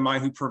assistant of mine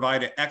who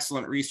provided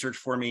excellent research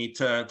for me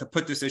to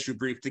put this issue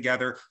brief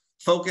together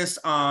focused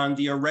on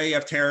the array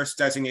of terrorist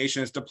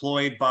designations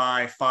deployed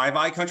by Five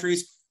Eyes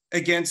countries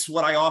against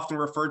what I often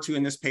refer to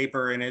in this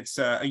paper, and it's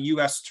a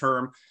US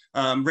term,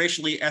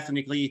 racially,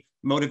 ethnically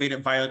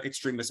motivated violent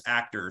extremist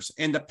actors.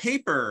 And the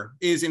paper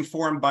is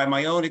informed by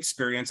my own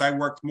experience. I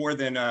worked more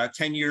than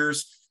 10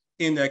 years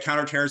in the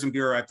Counterterrorism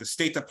Bureau at the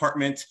State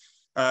Department,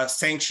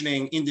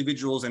 sanctioning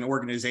individuals and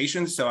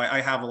organizations. So I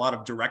have a lot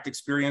of direct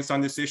experience on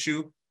this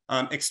issue,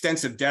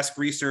 extensive desk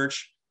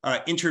research,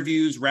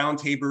 interviews,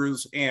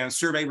 roundtables, and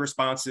survey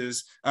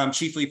responses,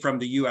 chiefly from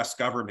the US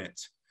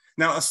government.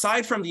 Now,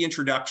 aside from the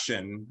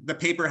introduction, the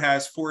paper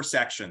has 4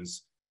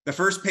 sections. The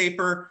first,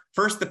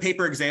 the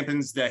paper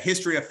examines the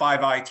history of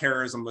Five Eyes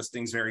terrorism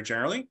listings very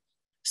generally.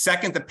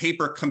 Second, the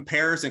paper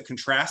compares and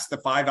contrasts the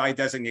Five Eyes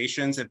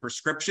designations and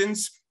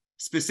prescriptions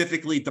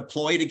specifically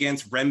deployed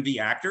against REMV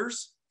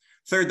actors.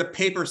 Third, the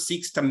paper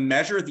seeks to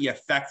measure the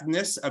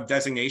effectiveness of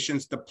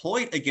designations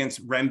deployed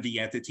against REMV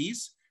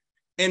entities.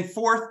 And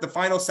fourth, the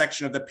final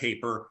section of the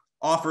paper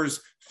offers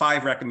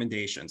 5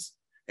 recommendations.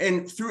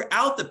 And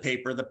throughout the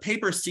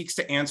paper seeks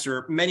to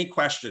answer many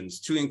questions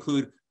to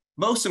include,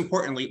 most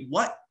importantly,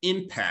 what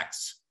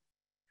impacts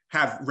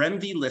have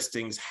REMV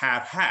listings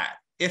have had,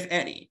 if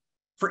any,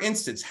 For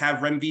instance, have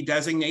REMV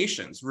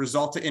designations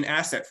resulted in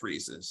asset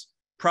freezes,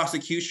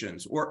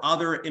 prosecutions, or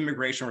other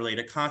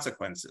immigration-related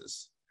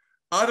consequences?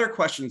 Other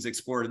questions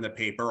explored in the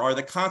paper are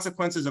the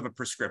consequences of a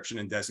prescription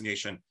and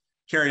designation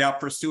carried out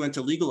pursuant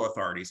to legal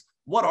authorities.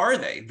 What are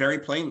they, very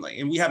plainly?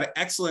 And we have an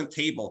excellent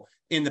table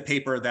in the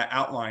paper that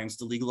outlines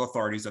the legal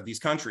authorities of these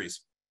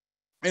countries.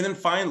 And then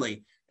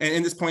finally,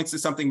 and this points to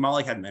something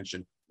Mollie had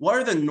mentioned, what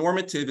are the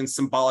normative and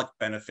symbolic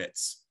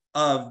benefits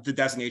of the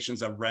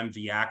designations of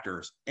REMV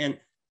actors? And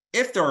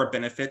if there are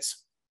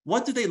benefits,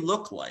 what do they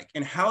look like?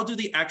 And how do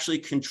they actually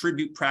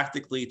contribute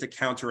practically to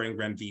countering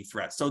REMV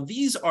threats? So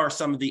these are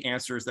some of the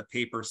answers the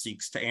paper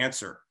seeks to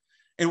answer.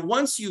 And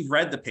once you've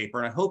read the paper,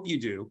 and I hope you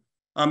do,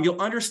 you'll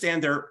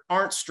understand there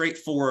aren't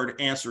straightforward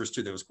answers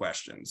to those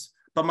questions.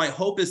 But my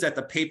hope is that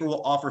the paper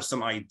will offer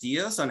some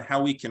ideas on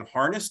how we can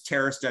harness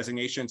terrorist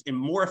designations in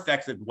more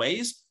effective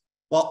ways,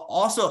 while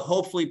also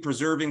hopefully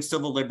preserving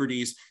civil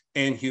liberties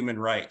and human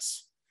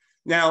rights.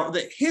 Now,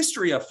 the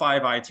history of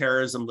Five Eye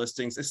terrorism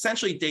listings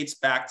essentially dates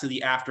back to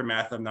the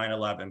aftermath of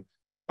 9/11.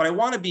 But I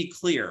want to be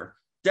clear,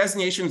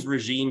 designations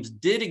regimes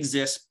did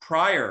exist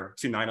prior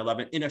to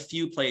 9/11 in a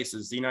few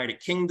places. The United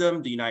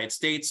Kingdom, the United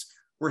States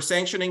were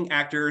sanctioning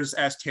actors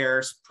as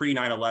terrorists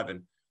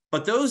pre-9/11.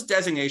 But those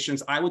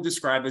designations I would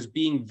describe as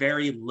being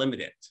very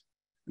limited.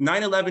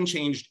 9/11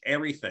 changed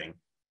everything.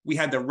 We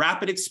had the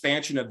rapid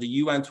expansion of the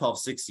UN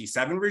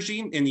 1267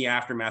 regime in the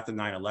aftermath of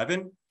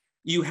 9/11.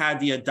 You had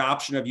the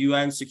adoption of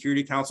UN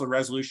Security Council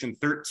Resolution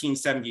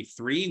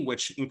 1373,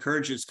 which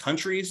encourages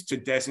countries to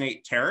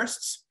designate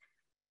terrorists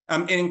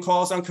and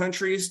calls on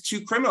countries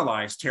to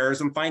criminalize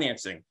terrorism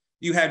financing.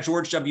 You had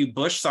George W.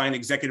 Bush sign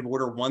Executive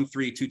Order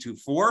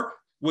 13224,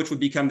 which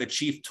would become the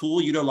chief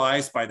tool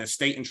utilized by the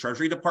state and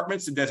treasury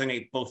departments to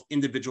designate both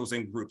individuals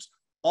and groups.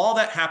 All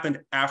that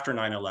happened after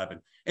 9/11.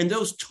 And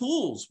those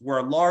tools were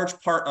a large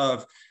part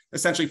of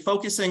essentially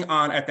focusing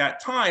on, at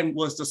that time,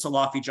 was the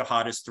Salafi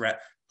jihadist threat,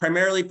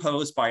 primarily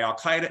posed by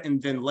al-Qaeda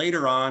and then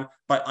later on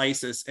by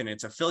ISIS and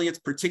its affiliates,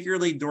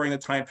 particularly during the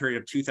time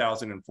period of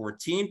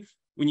 2014,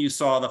 when you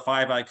saw the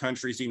Five Eye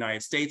countries, the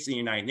United States, and the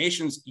United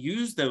Nations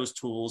use those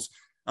tools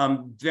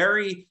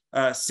very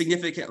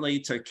significantly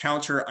to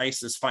counter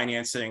ISIS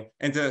financing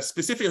and to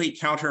specifically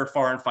counter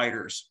foreign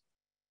fighters.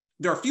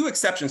 There are a few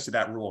exceptions to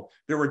that rule.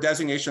 There were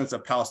designations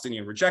of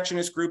Palestinian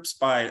rejectionist groups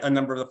by a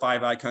number of the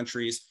Five Eye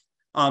countries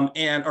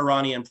and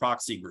Iranian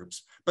proxy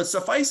groups. But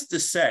suffice it to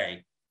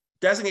say,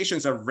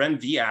 designations of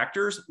REMV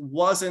actors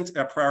wasn't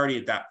a priority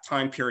at that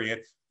time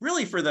period,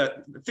 really for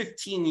the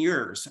 15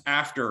 years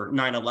after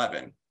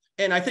 9/11.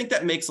 And I think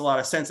that makes a lot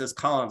of sense, as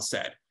Colin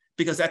said,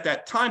 because at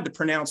that time, the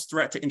pronounced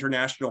threat to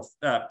international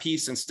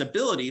peace and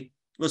stability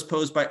was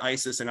posed by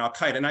ISIS and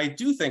al-Qaeda. And I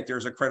do think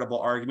there's a credible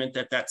argument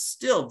that that's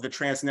still the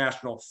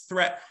transnational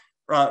threat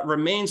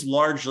remains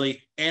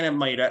largely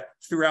animated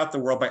throughout the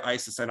world by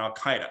ISIS and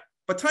al-Qaeda.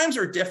 But times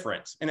are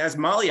different. And as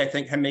Mollie, I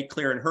think, had made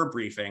clear in her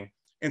briefing,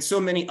 and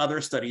so many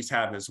other studies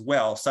have as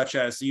well, such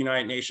as the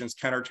United Nations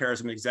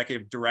Counterterrorism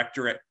Executive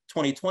Directorate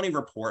 2020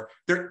 report,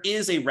 there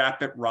is a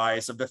rapid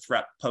rise of the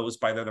threat posed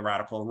by the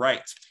radical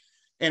right.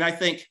 And I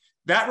think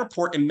that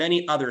report and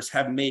many others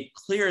have made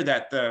clear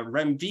that the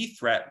REMV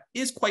threat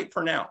is quite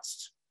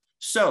pronounced.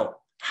 So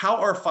how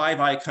are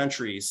Five Eye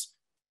countries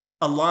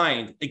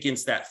aligned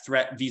against that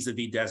threat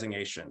vis-a-vis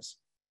designations?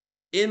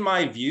 In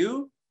my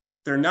view,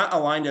 they're not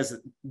aligned as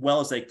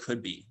well as they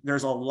could be.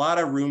 There's a lot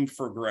of room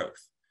for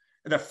growth.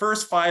 The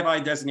first Five Eye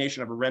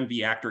designation of a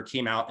REMV actor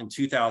came out in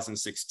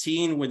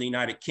 2016 when the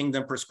United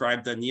Kingdom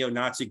prescribed a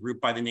neo-Nazi group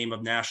by the name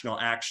of National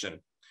Action.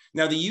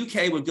 Now, the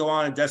UK would go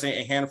on and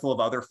designate a handful of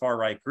other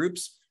far-right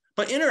groups.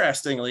 But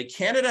interestingly,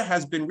 Canada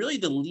has been really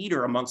the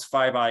leader amongst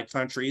Five Eye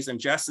countries, and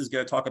Jess is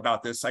going to talk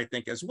about this, I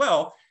think, as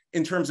well,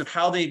 in terms of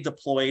how they've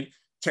deployed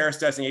terrorist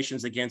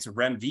designations against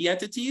REMV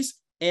entities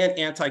and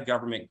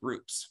anti-government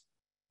groups.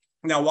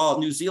 Now, while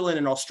New Zealand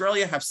and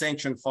Australia have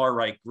sanctioned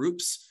far-right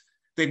groups,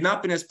 they've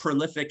not been as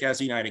prolific as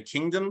the United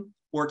Kingdom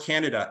or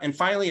Canada. And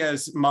finally,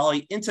 as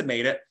Mollie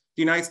intimated,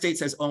 the United States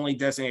has only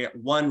designated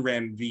one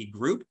REMV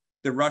group,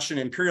 the Russian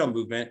Imperial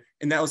Movement,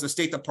 and that was a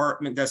State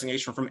Department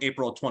designation from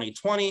April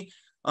 2020,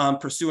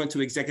 pursuant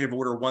to Executive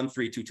Order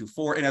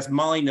 13224. And as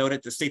Mollie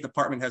noted, the State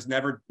Department has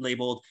never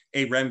labeled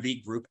a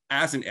REMV group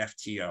as an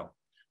FTO.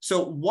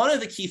 So one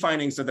of the key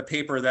findings of the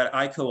paper that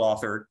I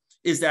co-authored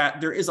is that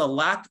there is a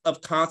lack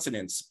of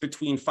consonance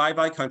between Five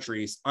Eye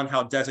countries on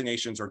how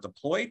designations are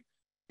deployed.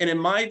 And in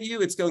my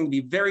view, it's going to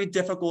be very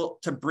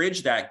difficult to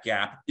bridge that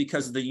gap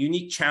because of the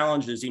unique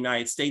challenges the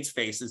United States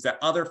faces that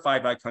other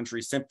Five Eye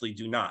countries simply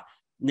do not,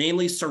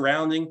 namely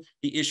surrounding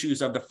the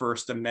issues of the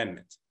First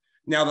Amendment.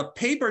 Now, the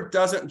paper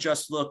doesn't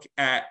just look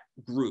at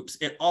groups,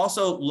 it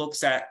also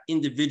looks at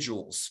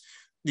individuals.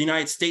 The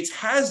United States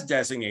has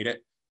designated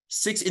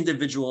 6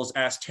 individuals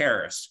as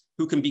terrorists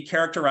who can be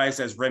characterized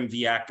as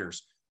REMV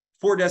actors.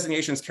 4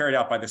 designations carried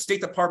out by the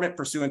State Department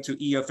pursuant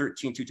to EO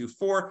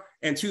 13224,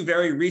 and 2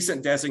 very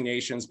recent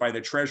designations by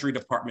the Treasury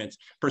Department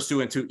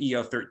pursuant to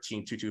EO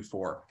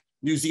 13224.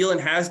 New Zealand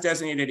has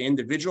designated an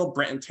individual,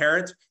 Brenton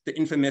Tarrant, the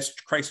infamous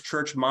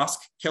Christchurch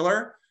mosque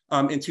killer,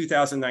 in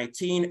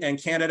 2019,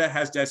 and Canada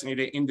has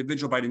designated an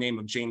individual by the name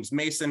of James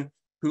Mason,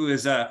 who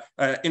is an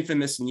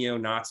infamous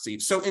neo-Nazi.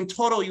 So in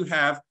total, you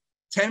have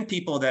 10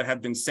 people that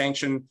have been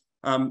sanctioned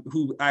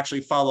who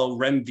actually follow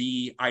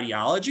REMV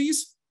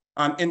ideologies.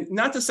 And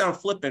not to sound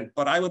flippant,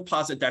 but I would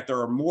posit that there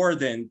are more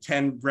than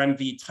 10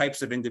 REMV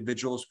types of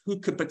individuals who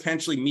could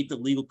potentially meet the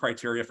legal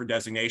criteria for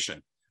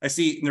designation. I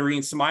see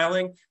Naureen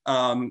smiling,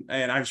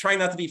 and I'm trying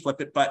not to be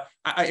flippant, but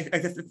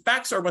the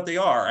facts are what they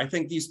are. I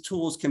think these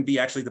tools can be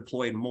actually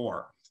deployed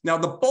more. Now,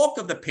 the bulk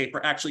of the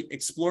paper actually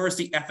explores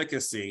the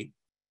efficacy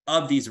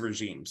of these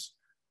regimes,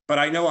 but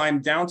I know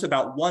I'm down to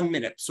about 1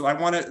 minute. So I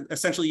want to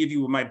essentially give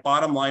you my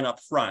bottom line up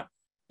front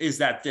is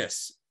that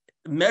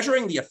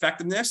measuring the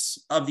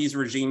effectiveness of these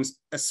regimes,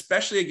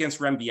 especially against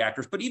REMV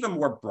actors, but even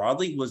more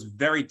broadly, was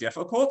very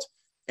difficult.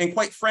 And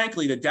quite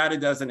frankly, the data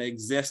doesn't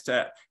exist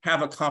to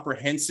have a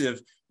comprehensive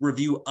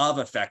review of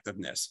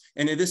effectiveness.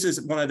 And this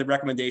is one of the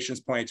recommendations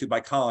pointed to by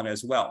Colin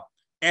as well.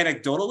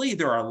 Anecdotally,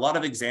 there are a lot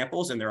of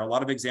examples, and there are a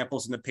lot of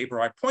examples in the paper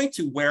I point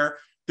to where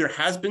there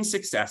has been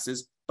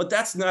successes, but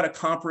that's not a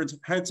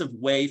comprehensive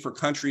way for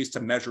countries to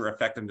measure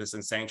effectiveness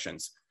in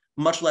sanctions,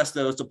 much less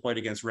those deployed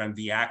against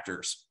REMV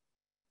actors.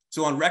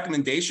 So on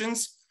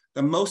recommendations,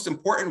 the most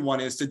important one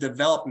is to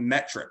develop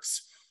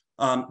metrics.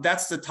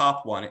 That's the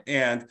top one.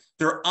 And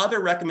there are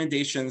other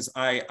recommendations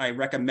I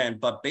recommend,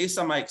 but based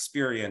on my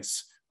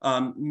experience,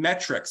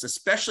 metrics,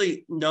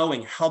 especially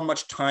knowing how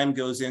much time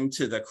goes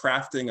into the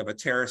crafting of a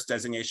terrorist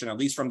designation, at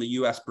least from the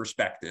US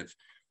perspective.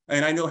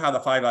 And I know how the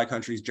Five Eyes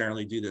countries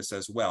generally do this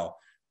as well.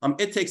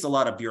 It takes a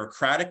lot of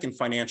bureaucratic and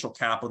financial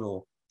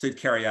capital to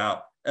carry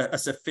out a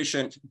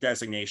sufficient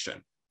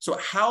designation. So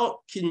how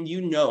can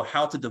you know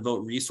how to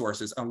devote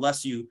resources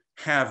unless you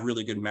have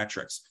really good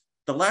metrics?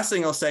 The last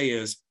thing I'll say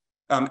is,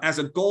 as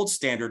a gold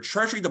standard,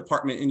 Treasury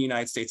Department in the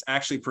United States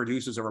actually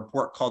produces a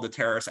report called the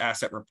Terrorist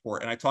Asset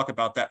Report, and I talk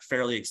about that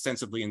fairly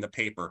extensively in the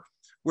paper,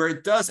 where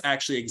it does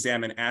actually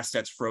examine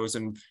assets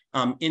frozen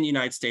in the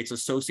United States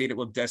associated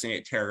with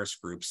designated terrorist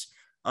groups.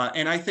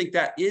 And I think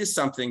that is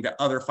something that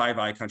other Five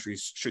Eyes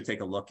countries should take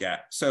a look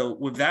at. So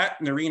with that,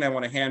 Naureen, I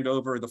want to hand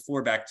over the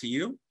floor back to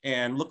you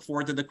and look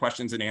forward to the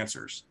questions and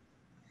answers.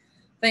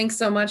 Thanks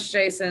so much,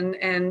 Jason.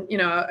 And,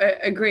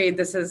 agreed,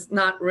 this is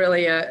not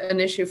really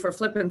an issue for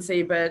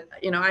flippancy, but,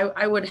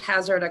 I would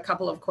hazard a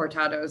couple of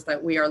cortados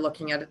that we are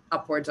looking at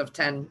upwards of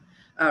 10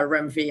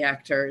 REMV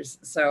actors.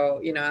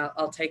 So,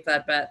 I'll take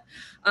that bet.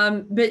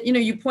 But,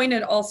 you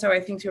pointed also, I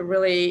think, to a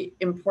really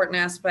important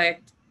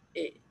aspect.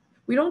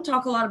 We don't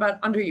talk a lot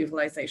about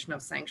underutilization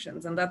of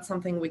sanctions, and that's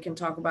something we can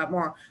talk about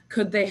more.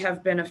 Could they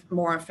have been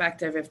more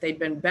effective if they'd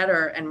been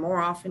better and more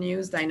often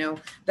used? I know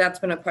that's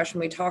been a question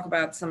we talk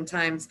about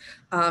sometimes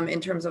in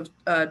terms of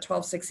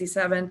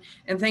 1267.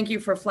 And thank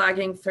you for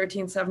flagging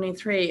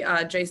 1373.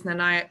 Jason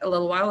and I, a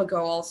little while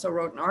ago, also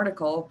wrote an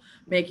article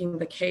making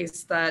the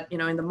case that,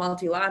 in the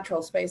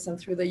multilateral space and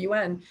through the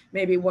UN,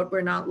 maybe what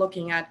we're not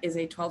looking at is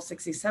a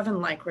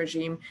 1267-like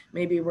regime.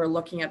 Maybe we're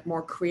looking at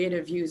more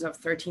creative use of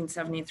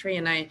 1373.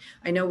 And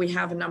I know we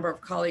have a number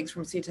of colleagues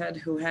from CTED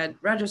who had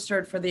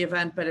registered for the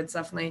event, but it's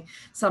definitely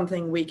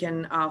something we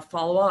can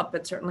follow up.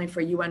 But certainly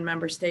for UN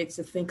member states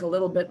to think a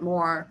little bit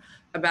more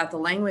about the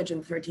language in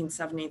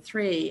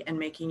 1373 and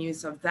making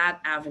use of that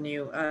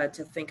avenue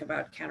to think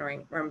about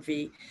countering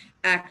REMV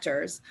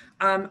actors.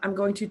 I'm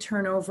going to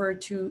turn over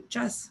to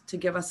Jess to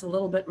give us a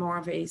little bit more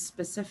of a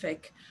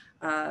specific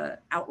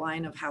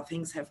outline of how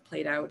things have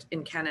played out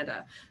in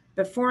Canada.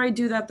 Before I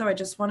do that, though, I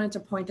just wanted to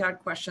point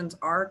out questions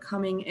are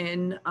coming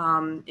in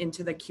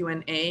into the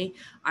Q&A.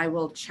 I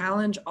will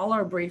challenge all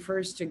our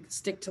briefers to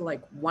stick to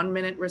like 1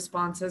 minute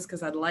responses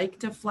because I'd like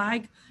to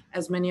flag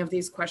as many of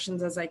these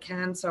questions as I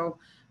can. So,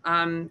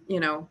 a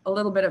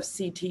little bit of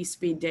CT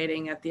speed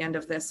dating at the end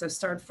of this. So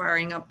start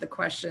firing up the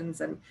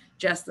questions, and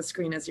Jess, the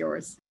screen is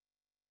yours.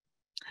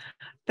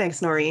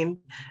 Thanks, Naureen.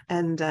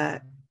 And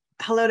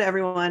hello to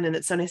everyone. And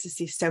it's so nice to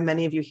see so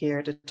many of you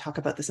here to talk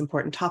about this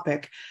important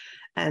topic.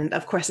 And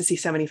of course, to see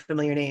so many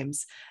familiar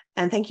names.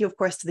 And thank you, of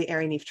course, to the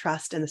Airey Neave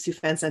Trust and the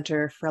Soufan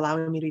Center for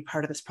allowing me to be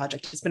part of this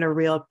project. It's been a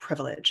real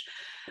privilege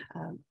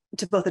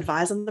to both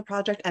advise on the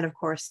project and, of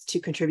course, to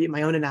contribute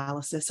my own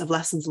analysis of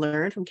lessons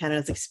learned from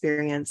Canada's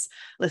experience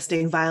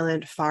listing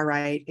violent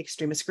far-right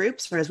extremist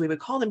groups, or as we would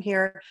call them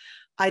here,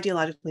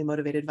 ideologically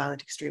motivated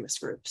violent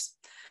extremist groups.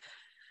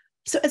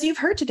 So as you've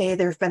heard today,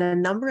 there have been a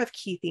number of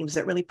key themes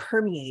that really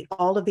permeate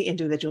all of the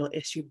individual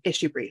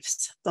issue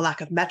briefs. The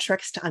lack of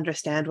metrics to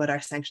understand what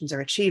our sanctions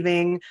are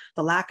achieving,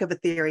 the lack of a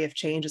theory of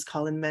change, as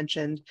Colin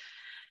mentioned,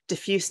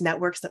 diffuse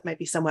networks that might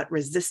be somewhat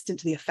resistant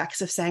to the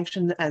effects of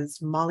sanction,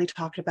 as Mollie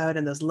talked about,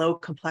 and those low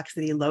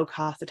complexity, low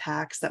cost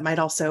attacks that might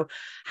also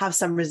have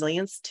some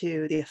resilience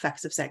to the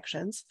effects of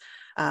sanctions.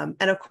 And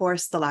of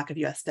course, the lack of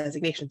US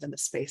designations in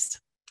this space.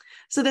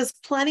 So there's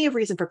plenty of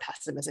reason for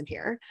pessimism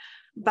here.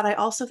 But I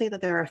also think that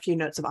there are a few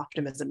notes of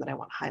optimism that I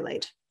want to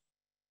highlight.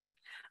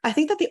 I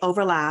think that the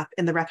overlap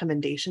in the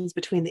recommendations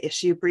between the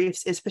issue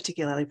briefs is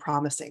particularly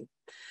promising.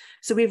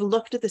 So we've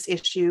looked at this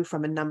issue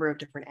from a number of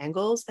different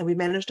angles, and we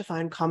managed to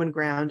find common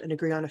ground and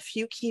agree on a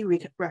few key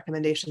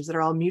recommendations that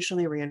are all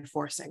mutually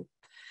reinforcing.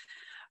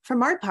 For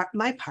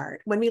my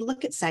part, when we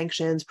look at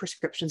sanctions,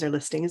 prescriptions, or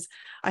listings,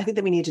 I think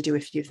that we need to do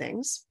a few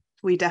things.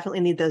 We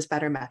definitely need those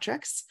better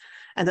metrics,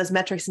 and those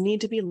metrics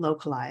need to be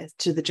localized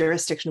to the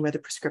jurisdiction where the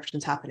prescription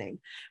is happening.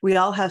 We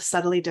all have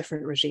subtly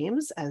different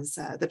regimes, as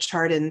the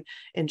chart in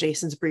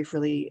Jason's brief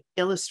really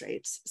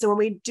illustrates. So when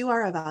we do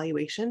our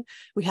evaluation,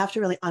 we have to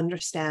really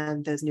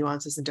understand those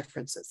nuances and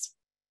differences.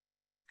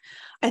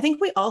 I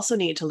think we also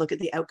need to look at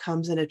the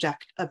outcomes and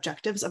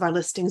objectives of our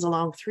listings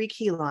along 3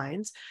 key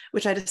lines,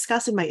 which I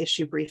discuss in my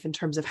issue brief in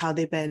terms of how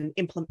they've been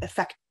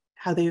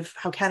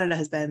how Canada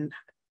has been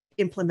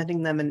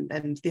implementing them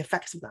and the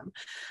effects of them.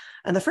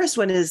 And the first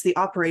one is the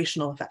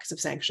operational effects of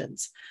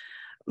sanctions,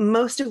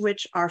 most of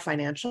which are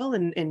financial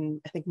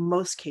in I think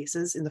most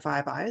cases in the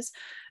Five Eyes.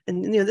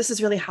 And this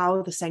is really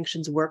how the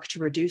sanctions work to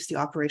reduce the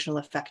operational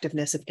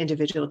effectiveness of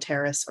individual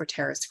terrorists or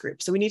terrorist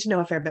groups. So we need to know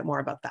a fair bit more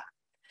about that.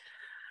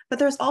 But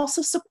there's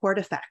also support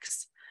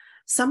effects.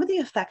 Some of the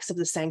effects of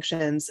the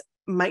sanctions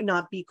might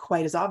not be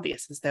quite as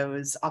obvious as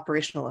those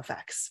operational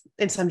effects.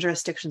 In some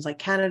jurisdictions like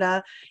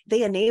Canada,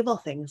 they enable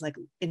things like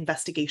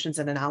investigations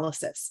and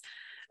analysis.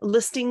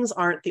 Listings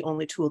aren't the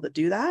only tool that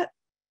do that,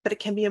 but it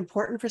can be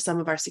important for some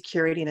of our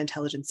security and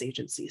intelligence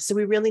agencies. So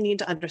we really need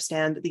to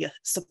understand the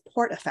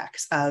support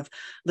effects of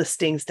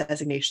listings,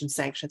 designations,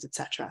 sanctions,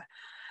 etc.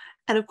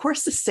 And of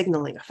course, the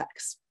signaling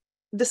effects.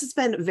 This has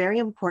been very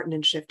important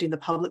in shifting the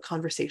public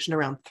conversation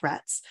around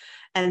threats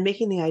and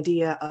making the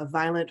idea of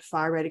violent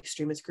far-right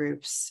extremist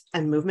groups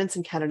and movements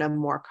in Canada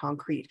more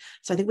concrete.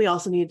 So I think we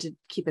also need to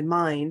keep in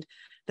mind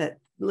that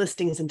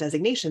listings and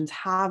designations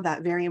have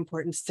that very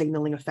important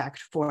signaling effect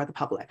for the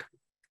public.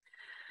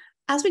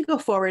 As we go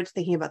forward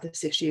thinking about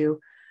this issue,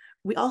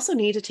 we also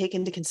need to take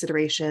into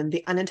consideration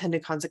the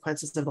unintended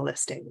consequences of the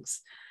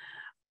listings.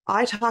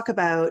 I talk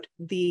about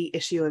the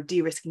issue of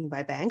de-risking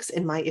by banks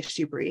in my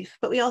issue brief,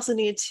 but we also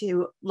need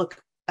to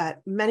look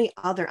at many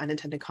other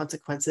unintended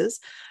consequences.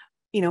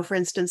 For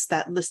instance,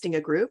 that listing a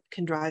group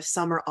can drive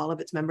some or all of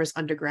its members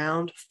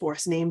underground,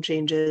 force name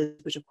changes,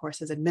 which of course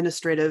has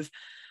administrative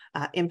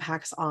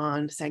impacts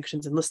on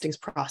sanctions and listings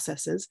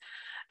processes,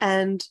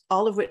 and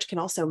all of which can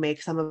also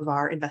make some of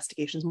our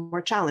investigations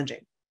more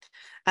challenging.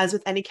 As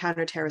with any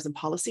counterterrorism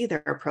policy,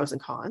 there are pros and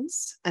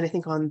cons. And I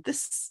think on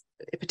this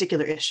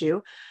particular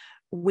issue,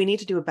 we need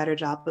to do a better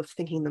job of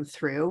thinking them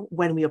through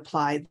when we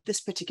apply this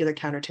particular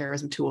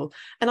counterterrorism tool,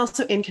 and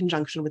also in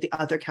conjunction with the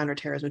other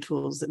counterterrorism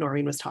tools that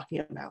Naureen was talking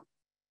about.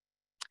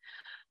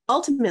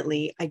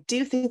 Ultimately, I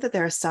do think that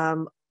there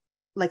are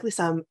likely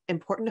some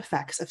important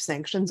effects of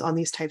sanctions on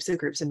these types of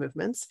groups and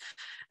movements,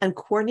 and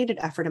coordinated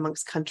effort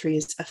amongst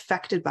countries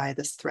affected by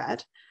this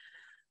threat,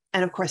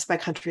 and of course by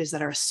countries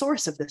that are a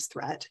source of this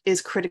threat,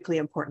 is critically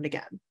important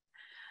again.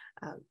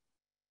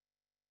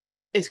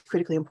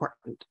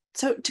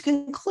 So to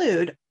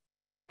conclude,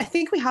 I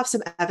think we have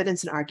some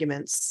evidence and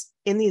arguments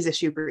in these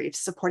issue briefs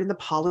supporting the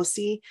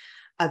policy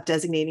of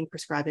designating,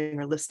 prescribing,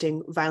 or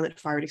listing violent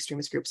far-right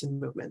extremist groups and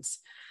movements.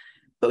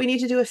 But we need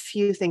to do a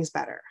few things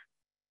better.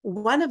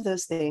 One of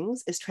those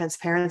things is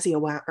transparency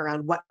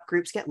around what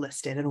groups get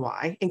listed and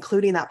why,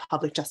 including that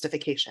public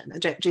justification.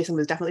 And Jason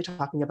was definitely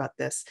talking about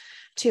this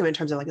too, in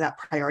terms of that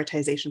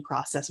prioritization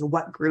process and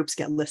what groups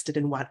get listed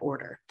in what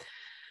order.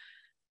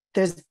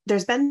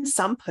 There's been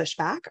some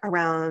pushback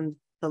around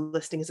the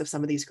listings of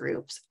some of these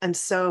groups. And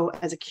so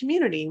as a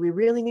community, we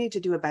really need to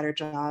do a better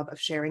job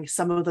of sharing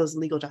some of those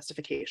legal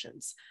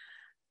justifications.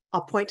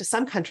 I'll point to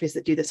some countries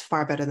that do this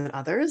far better than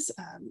others,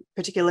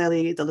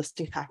 particularly the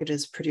listing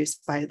packages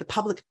produced by the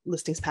public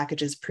listings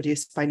packages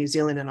produced by New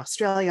Zealand and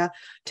Australia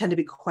tend to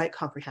be quite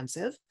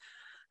comprehensive.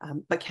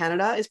 But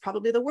Canada is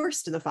probably the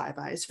worst in the Five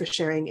Eyes for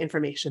sharing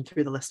information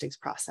through the listings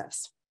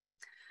process.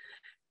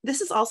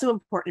 This is also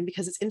important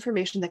because it's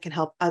information that can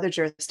help other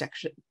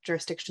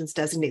jurisdictions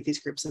designate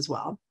these groups as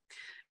well.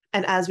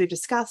 And as we've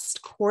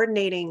discussed,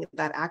 coordinating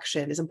that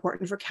action is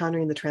important for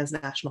countering the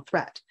transnational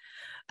threat.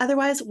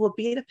 Otherwise, we'll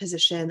be in a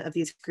position of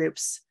these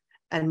groups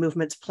and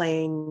movements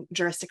playing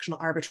jurisdictional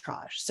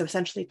arbitrage, so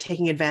essentially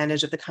taking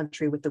advantage of the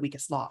country with the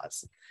weakest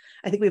laws.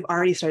 I think we've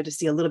already started to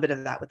see a little bit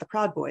of that with the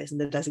Proud Boys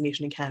and the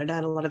designation in Canada,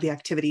 and a lot of the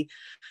activity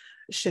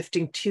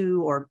shifting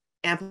to or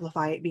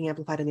being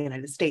amplified in the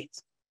United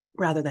States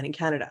rather than in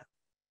Canada.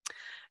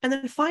 And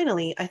then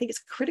finally, I think it's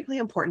critically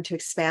important to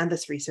expand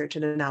this research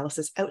and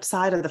analysis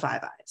outside of the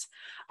Five Eyes.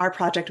 Our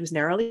project was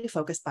narrowly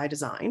focused by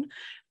design,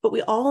 but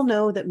we all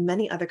know that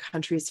many other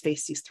countries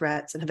face these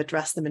threats and have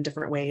addressed them in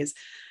different ways,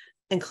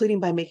 including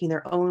by making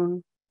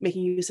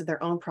use of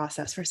their own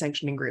process for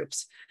sanctioning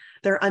groups.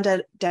 There are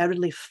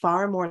undoubtedly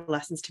far more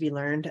lessons to be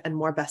learned and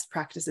more best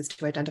practices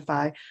to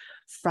identify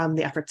from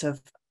the efforts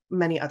of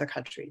many other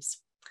countries.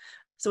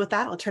 So with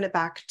that, I'll turn it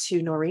back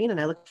to Naureen, and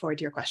I look forward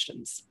to your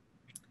questions.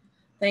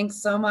 Thanks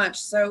so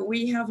much. So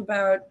we have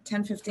about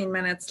 10, 15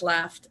 minutes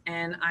left,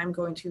 and I'm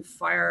going to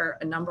fire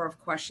a number of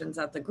questions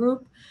at the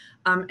group.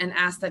 and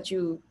ask that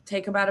you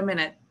take about a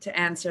minute to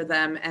answer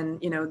them.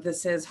 And,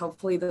 this is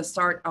hopefully the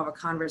start of a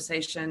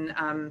conversation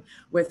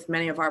with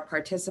many of our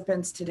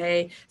participants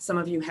today. Some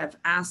of you have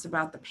asked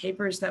about the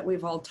papers that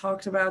we've all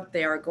talked about.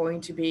 They are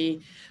going to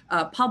be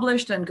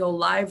published and go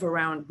live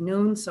around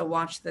noon, so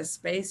watch this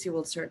space. You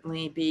will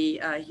certainly be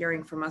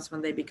hearing from us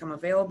when they become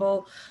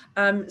available.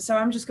 So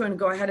I'm just going to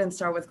go ahead and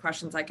start with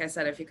questions. Like I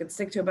said, if you could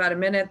stick to about a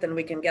minute, then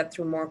we can get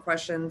through more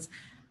questions.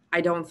 I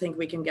don't think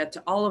we can get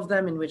to all of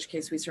them, in which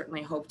case we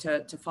certainly hope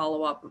to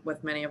follow up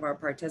with many of our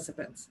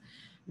participants.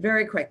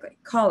 Very quickly,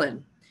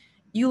 Colin,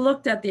 you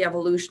looked at the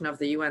evolution of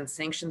the UN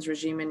sanctions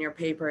regime in your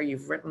paper.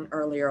 You've written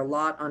earlier a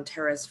lot on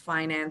terrorist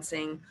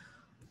financing.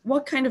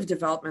 What kind of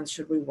developments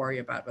should we worry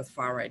about with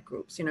far-right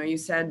groups? You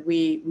said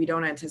we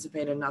don't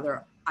anticipate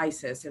another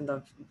ISIS in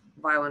the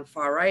violent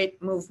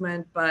far-right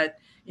movement, but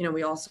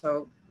we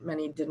also,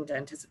 many didn't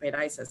anticipate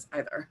ISIS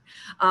either.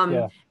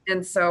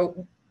 And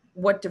so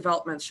what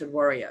developments should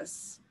worry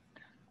us?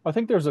 I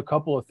think there's a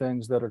couple of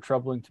things that are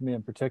troubling to me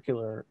in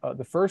particular.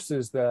 The first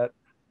is that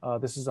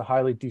this is a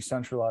highly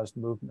decentralized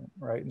movement,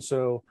 right? And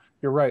so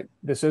you're right,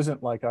 this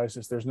isn't like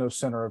ISIS. There's no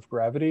center of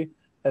gravity.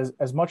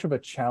 As much of a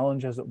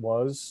challenge as it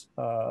was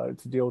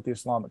to deal with the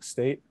Islamic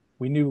State,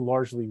 we knew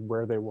largely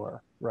where they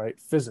were, right?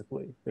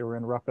 Physically, they were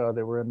in Raqqa,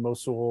 they were in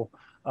Mosul,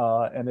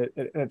 and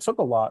it took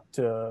a lot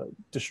to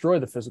destroy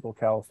the physical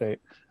caliphate.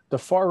 The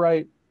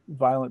far-right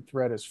violent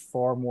threat is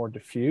far more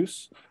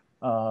diffuse.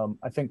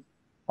 I think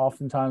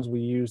oftentimes we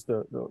use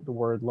the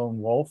word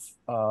lone wolf.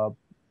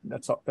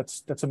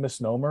 That's a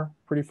misnomer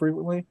pretty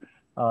frequently.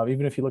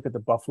 Even if you look at the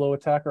Buffalo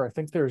attacker, I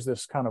think there's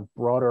this kind of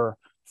broader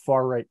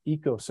far-right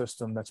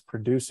ecosystem that's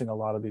producing a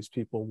lot of these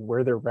people,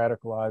 where they're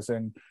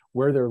radicalizing,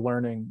 where they're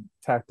learning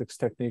tactics,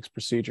 techniques,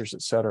 procedures,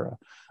 et cetera.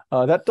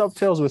 That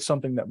dovetails with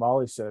something that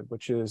Mollie said,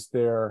 which is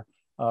their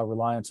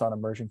reliance on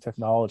emerging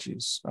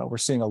technologies. We're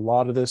seeing a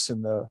lot of this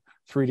in the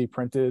 3D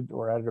printed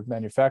or additive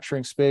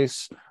manufacturing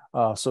space,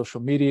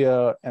 social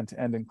media,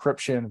 end-to-end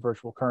encryption,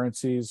 virtual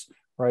currencies,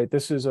 right?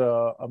 This is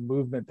a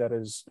movement that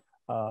is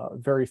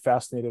very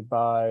fascinated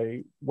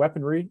by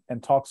weaponry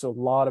and talks a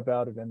lot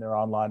about it in their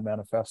online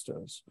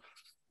manifestos.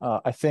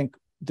 I think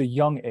the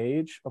young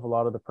age of a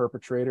lot of the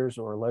perpetrators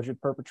or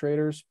alleged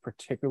perpetrators,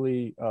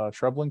 particularly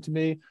troubling to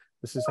me.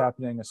 This is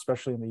happening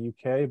especially in the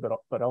UK,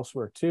 but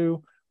elsewhere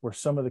too, where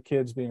some of the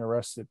kids being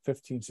arrested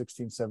 15,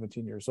 16,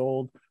 17 years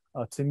old.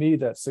 To me,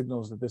 that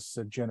signals that this is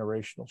a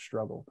generational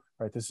struggle,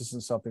 right? This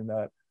isn't something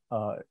that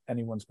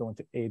anyone's going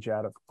to age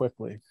out of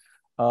quickly.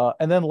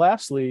 And then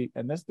lastly,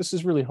 and this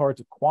is really hard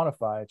to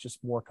quantify, it's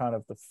just more kind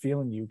of the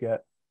feeling you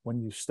get when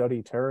you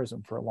study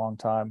terrorism for a long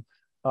time.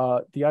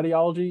 The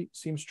ideology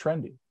seems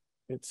trendy,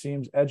 it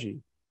seems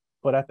edgy,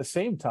 but at the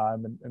same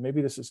time, and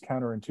maybe this is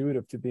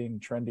counterintuitive to being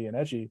trendy and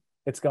edgy,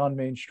 it's gone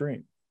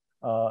mainstream.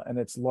 And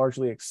it's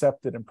largely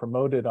accepted and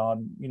promoted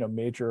on,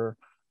 major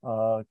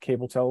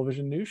cable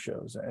television news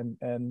shows.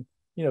 And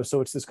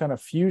so it's this kind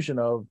of fusion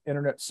of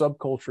internet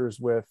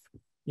subcultures with,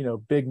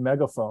 big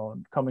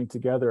megaphone coming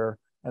together.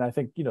 And I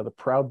think, the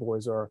Proud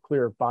Boys are a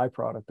clear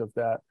byproduct of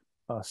that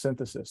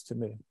synthesis to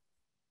me.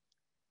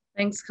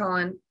 Thanks,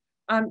 Colin.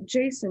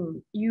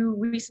 Jason, you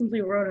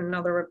recently wrote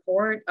another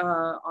report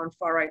on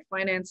far-right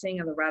financing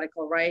and the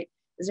radical right.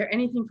 Is there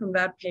anything from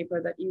that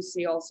paper that you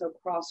see also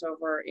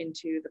crossover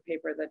into the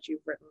paper that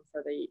you've written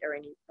for the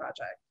Airey Neave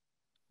project?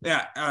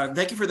 Yeah,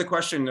 thank you for the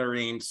question,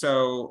 Naureen.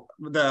 So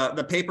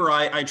the paper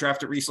I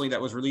drafted recently that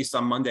was released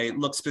on Monday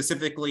looked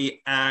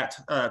specifically at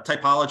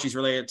typologies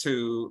related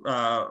to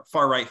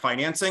far-right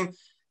financing.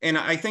 And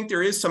I think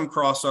there is some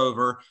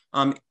crossover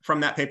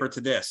from that paper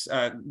to this.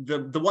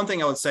 The one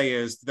thing I would say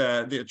is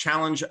the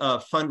challenge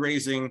of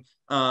fundraising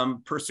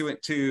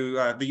pursuant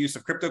to the use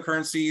of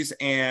cryptocurrencies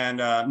and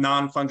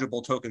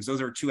non-fungible tokens.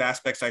 Those are two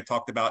aspects I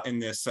talked about in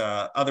this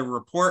other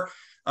report,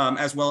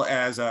 as well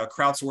as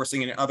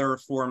crowdsourcing and other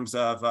forms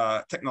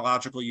of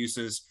technological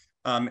uses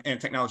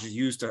and technologies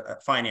used to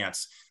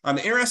finance.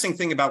 The interesting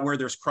thing about where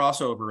there's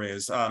crossover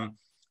is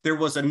there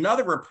was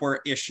another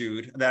report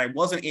issued that I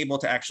wasn't able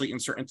to actually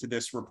insert into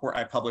this report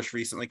I published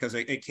recently because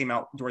it came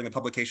out during the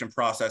publication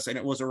process. And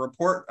it was a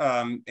report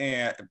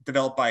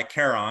developed by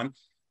Colin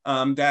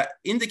that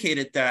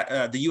indicated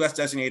that the US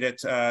designated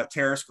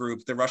terrorist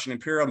group, the Russian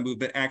Imperial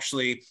Movement,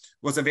 actually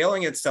was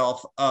availing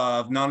itself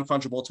of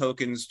non-fungible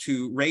tokens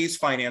to raise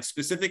finance,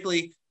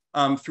 specifically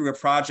through a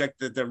project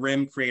that the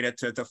RIM created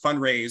to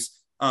fundraise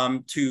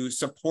to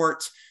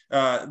support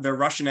the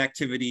Russian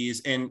activities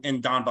in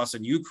Donbass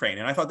and Ukraine.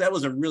 And I thought that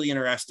was a really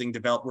interesting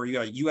development where you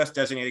got a US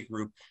designated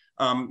group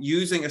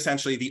using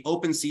essentially the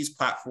OpenSeas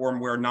platform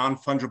where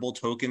non-fungible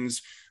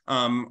tokens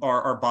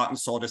are bought and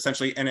sold.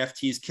 Essentially,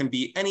 NFTs can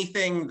be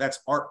anything that's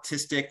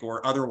artistic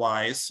or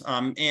otherwise.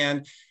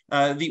 And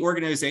the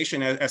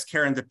organization, as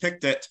Karen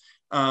depicted,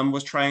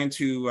 was trying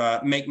to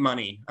make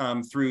money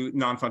through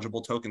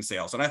non-fungible token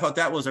sales. And I thought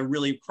that was a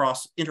really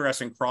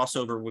interesting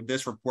crossover with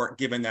this report,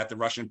 given that the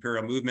Russian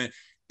Imperial Movement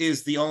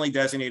is the only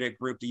designated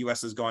group the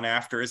US has gone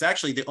after, is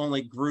actually the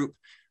only group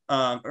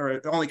or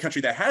the only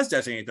country that has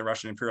designated the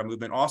Russian imperial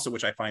movement also,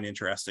 which I find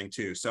interesting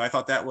too. So I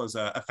thought that was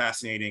a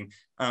fascinating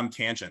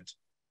tangent.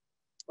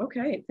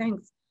 Okay,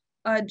 thanks.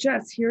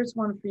 Jess, here's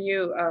one for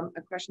you,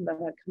 a question that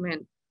had come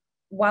in.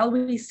 While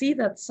we see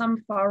that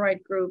some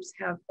far-right groups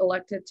have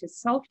elected to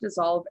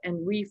self-dissolve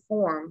and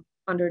reform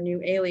under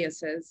new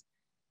aliases,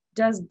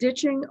 does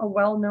ditching a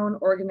well-known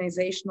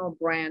organizational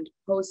brand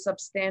pose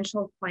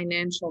substantial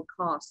financial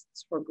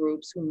costs for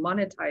groups who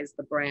monetize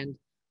the brand,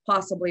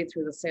 possibly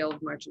through the sale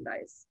of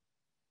merchandise?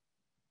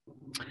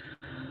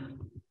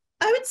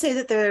 I would say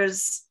that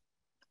there's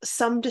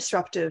some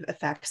disruptive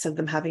effects of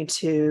them having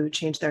to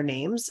change their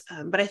names.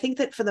 But I think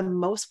that for the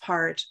most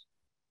part,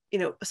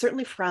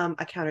 certainly from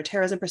a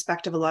counterterrorism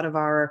perspective, a lot of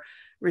our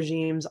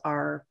regimes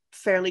are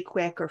fairly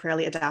quick or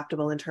fairly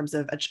adaptable in terms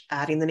of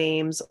adding the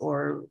names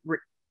or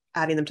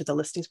adding them to the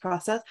listings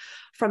process.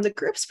 From the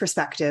group's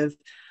perspective,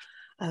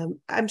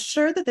 I'm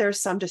sure that there's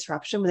some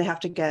disruption when they have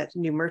to get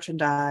new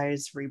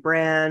merchandise,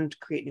 rebrand,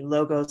 create new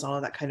logos, all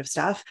of that kind of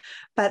stuff.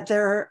 But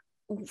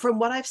from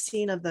what I've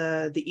seen of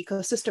the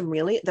ecosystem,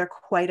 really, they're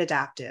quite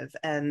adaptive.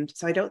 And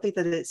so I don't think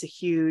that it's a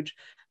huge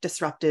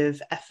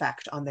disruptive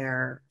effect on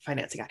their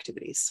financing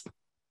activities.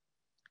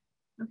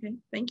 Okay,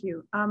 thank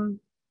you.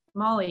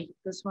 Mollie,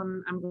 this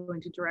one I'm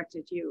going to direct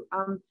at you.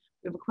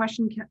 We have a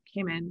question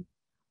came in.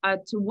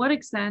 To what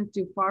extent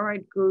do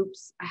far-right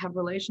groups have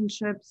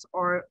relationships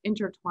or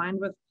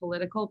intertwined with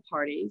political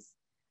parties?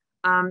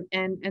 And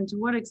to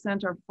what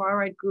extent are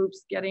far-right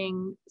groups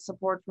getting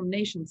support from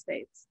nation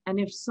states? And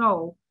if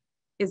so,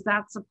 is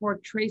that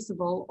support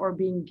traceable or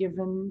being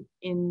given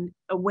in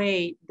a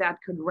way that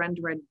could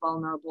render it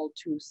vulnerable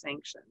to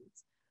sanctions?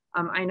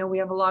 I know we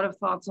have a lot of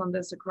thoughts on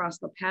this across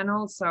the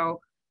panel,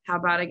 so how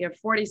about I give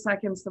 40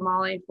 seconds to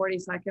Mollie, 40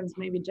 seconds,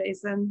 maybe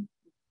Jason,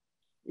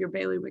 your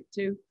bailiwick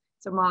too.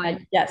 So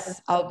Mollie. Yes,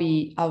 I'll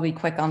be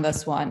quick on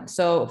this one.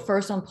 So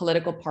first on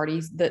political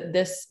parties,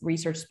 this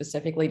research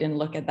specifically didn't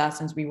look at that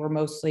since we were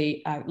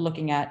mostly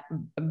looking at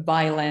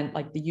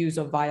the use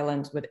of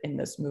violence within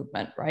this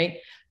movement, right?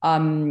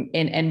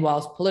 And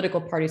whilst political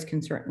parties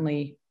can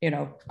certainly,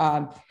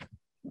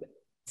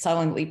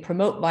 silently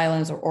promote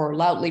violence or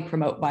loudly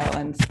promote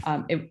violence,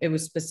 it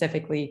was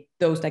specifically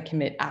those that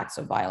commit acts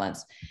of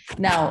violence.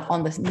 Now,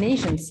 on the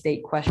nation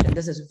state question,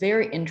 this is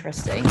very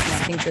interesting. And I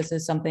think this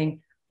is something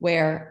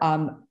where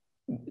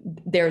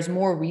there's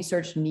more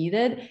research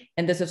needed.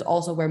 And this is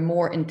also where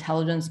more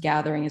intelligence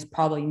gathering is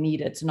probably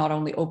needed. So not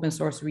only open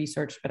source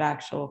research, but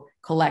actual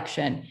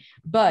collection.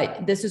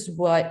 But this is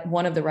what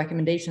one of the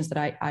recommendations that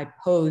I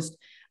posed,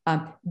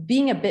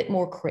 being a bit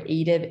more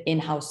creative in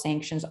how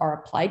sanctions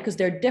are applied, because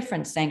there are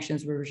different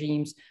sanctions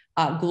regimes,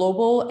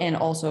 global and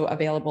also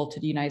available to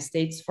the United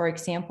States, for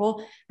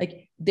example.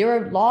 Like there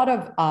are a lot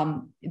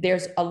of,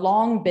 there's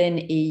long been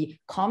a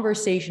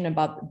conversation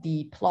about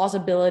the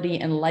plausibility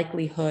and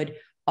likelihood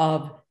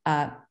of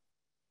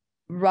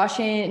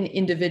Russian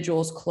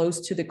individuals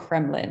close to the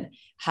Kremlin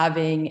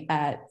having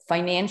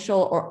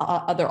financial or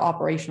other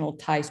operational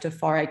ties to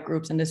far-right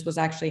groups. And this was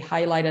actually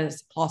highlighted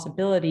as a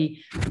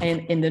possibility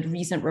in the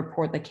recent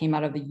report that came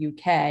out of the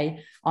UK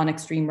on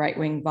extreme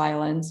right-wing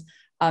violence.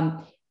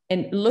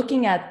 And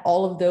looking at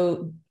all of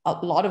those, a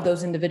lot of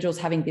those individuals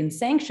having been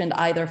sanctioned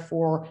either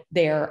for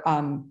their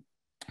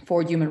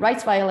for human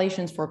rights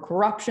violations, for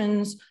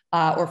corruptions,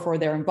 or for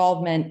their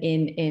involvement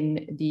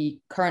in the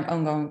current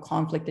ongoing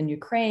conflict in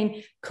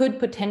Ukraine, could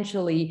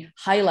potentially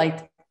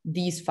highlight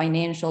these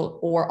financial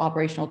or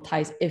operational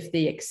ties if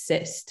they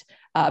exist,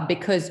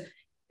 because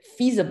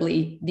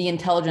feasibly the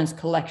intelligence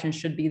collection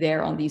should be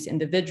there on these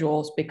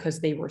individuals because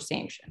they were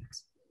sanctioned.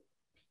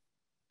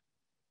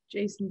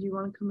 Jason, do you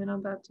want to come in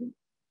on that too?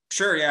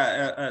 Sure,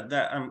 yeah,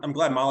 I'm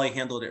glad Mollie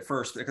handled it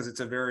first because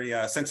it's a very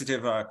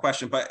sensitive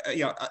question. But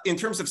in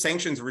terms of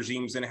sanctions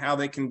regimes and how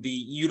they can be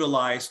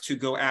utilized to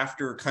go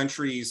after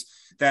countries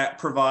that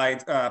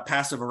provide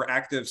passive or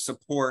active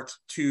support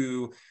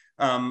to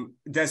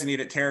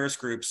designated terrorist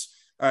groups,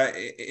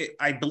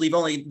 I believe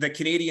only the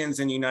Canadians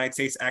and the United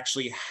States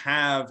actually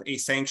have a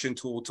sanction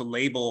tool to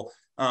label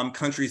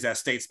countries as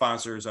state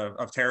sponsors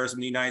of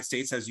terrorism. The United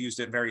States has used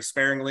it very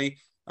sparingly.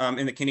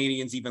 And the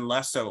Canadians even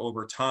less so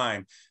over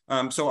time.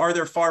 So are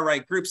there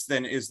far-right groups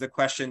then is the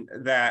question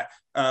that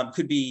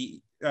could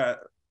be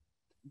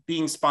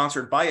being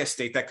sponsored by a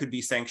state that could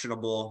be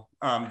sanctionable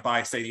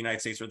by, say, the United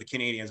States or the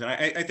Canadians. And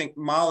I think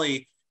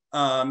Mollie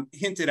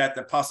hinted at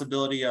the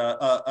possibility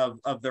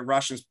of the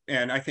Russians.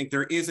 And I think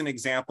there is an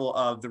example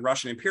of the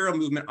Russian imperial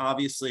movement,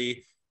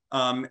 obviously,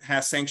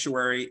 has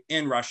sanctuary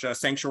in Russia.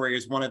 Sanctuary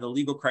is one of the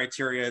legal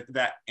criteria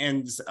that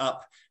ends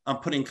up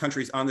putting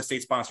countries on the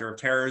state sponsor of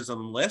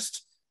terrorism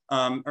list.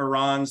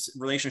 Iran's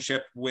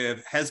relationship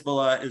with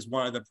Hezbollah is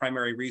one of the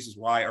primary reasons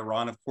why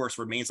Iran, of course,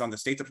 remains on the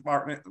State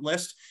Department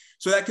list.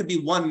 So that could be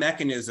one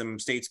mechanism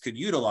states could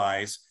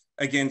utilize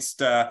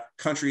against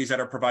countries that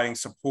are providing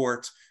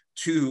support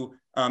to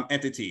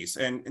entities.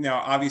 And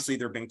now, obviously,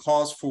 there have been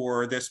calls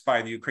for this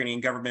by the Ukrainian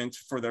government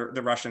for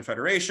the Russian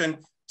Federation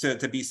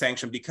to be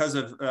sanctioned because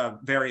of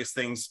various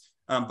things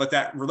But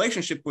that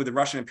relationship with the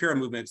Russian imperial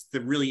movement is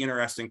the really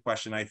interesting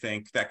question, I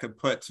think, that could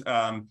put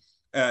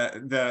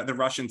the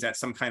Russians at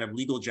some kind of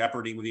legal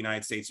jeopardy with the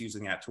United States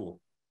using that tool.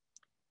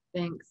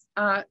 Thanks.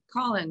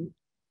 Colin,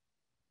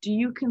 do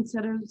you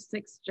consider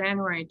 6th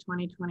January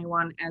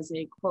 2021 as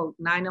a, quote,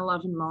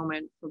 9/11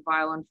 moment for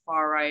violent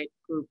far-right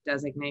group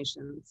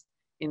designations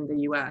in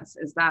the US?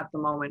 Is that the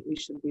moment we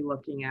should be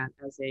looking at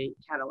as a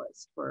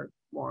catalyst for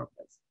more of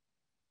this?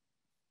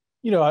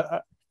 You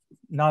know,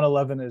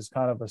 9/11 is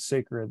kind of a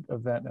sacred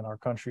event in our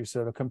country.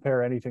 So to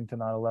compare anything to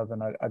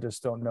 9/11, I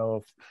just don't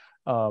know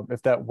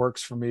if that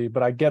works for me.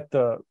 But I get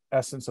the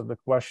essence of the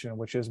question,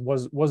 which is,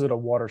 was it a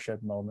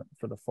watershed moment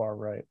for the far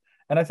right?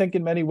 And I think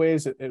in many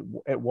ways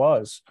it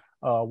was.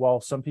 While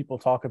some people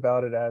talk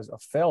about it as a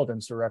failed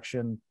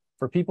insurrection,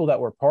 for people that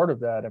were part of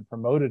that and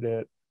promoted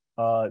it,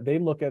 they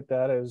look at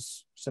that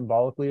as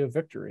symbolically a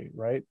victory,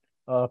 right?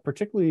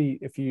 Particularly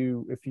if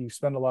you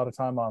spend a lot of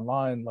time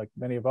online, like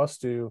many of us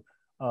do,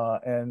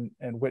 and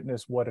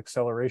witness what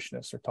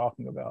accelerationists are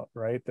talking about,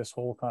 right? This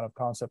whole kind of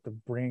concept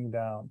of bringing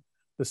down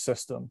the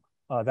system.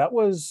 That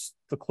was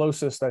the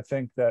closest I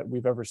think that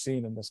we've ever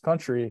seen in this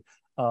country,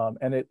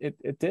 and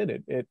it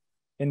did. It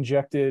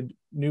injected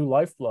new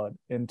lifeblood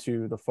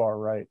into the far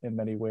right in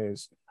many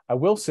ways. I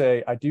will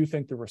say I do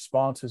think the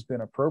response has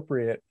been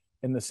appropriate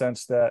in the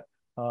sense that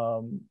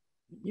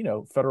you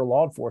know, federal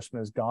law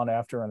enforcement has gone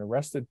after and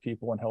arrested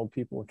people and held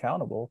people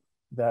accountable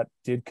that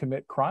did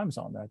commit crimes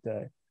on that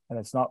day. And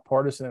it's not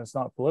partisan, it's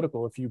not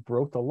political. If you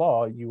broke the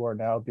law, you are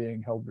now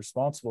being held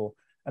responsible.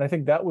 And I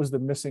think that was the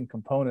missing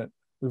component.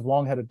 We've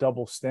long had a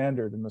double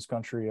standard in this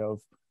country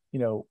of, you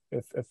know,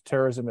 if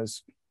terrorism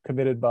is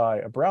committed by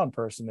a brown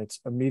person, it's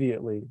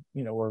immediately,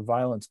 you know, or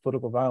violence,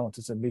 political violence,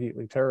 it's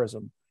immediately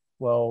terrorism.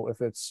 Well,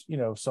 if it's, you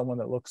know, someone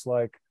that looks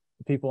like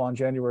the people on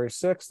January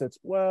 6th, it's,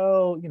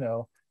 well, you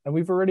know, and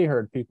we've already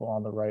heard people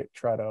on the right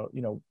try to,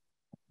 you know,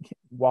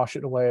 wash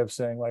it away of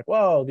saying like,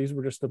 well, these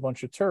were just a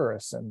bunch of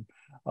tourists and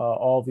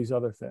all these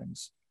other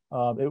things.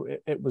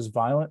 It was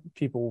violent.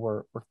 People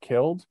were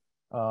killed,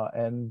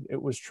 and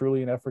it was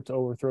truly an effort to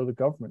overthrow the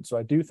government. So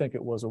I do think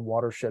it was a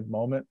watershed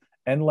moment.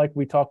 And like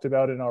we talked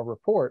about in our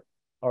report,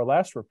 our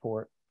last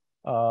report,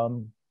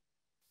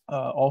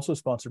 also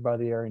sponsored by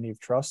the Airey Neave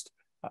Trust,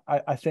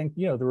 I think,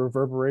 you know, the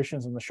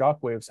reverberations and the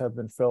shockwaves have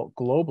been felt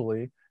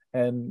globally.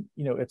 And,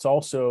 you know, it's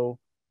also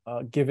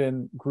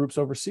given groups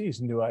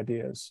overseas new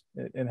ideas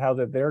and how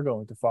that they're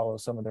going to follow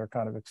some of their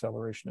kind of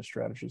accelerationist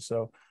strategies.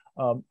 So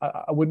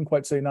I wouldn't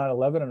quite say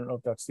 9/11. I don't know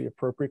if that's the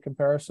appropriate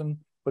comparison,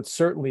 but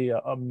certainly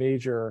a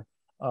major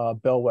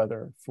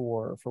bellwether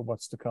for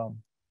what's to come.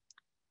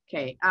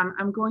 Okay,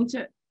 I'm going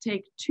to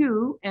take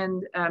two,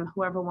 and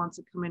whoever wants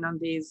to come in on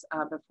these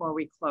before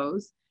we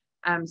close.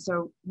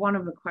 So one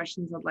of the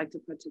questions I'd like to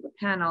put to the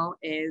panel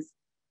is,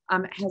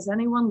 has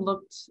anyone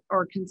looked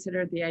or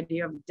considered the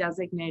idea of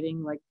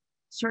designating like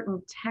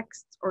certain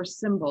texts or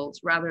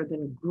symbols rather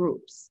than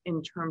groups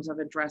in terms of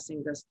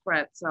addressing this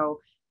threat? So,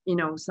 you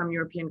know, some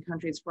European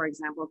countries, for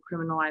example,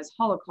 criminalize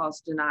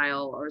Holocaust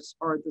denial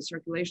or the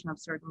circulation of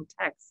certain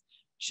texts.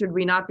 Should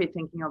we not be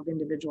thinking of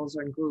individuals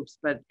or groups,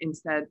 but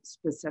instead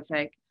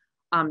specific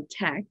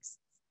texts?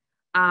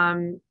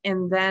 And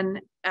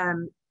then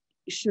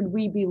should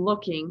we be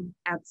looking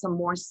at some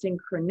more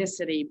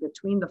synchronicity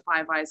between the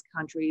Five Eyes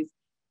countries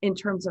in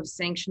terms of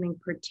sanctioning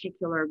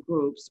particular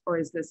groups, or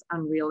is this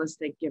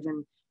unrealistic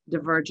given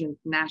divergent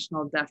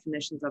national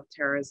definitions of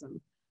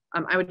terrorism?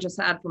 I would just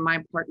add from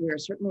my part, we are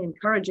certainly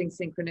encouraging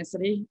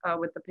synchronicity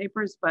with the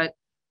papers, but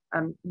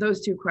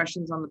those two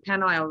questions on the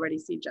panel, I already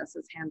see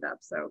Jess's hand up,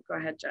 so go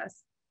ahead,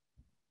 Jess.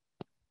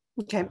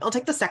 Okay, I'll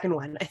take the second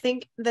one. I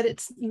think that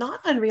it's not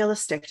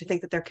unrealistic to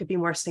think that there could be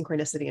more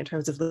synchronicity in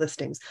terms of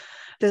listings.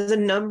 There's a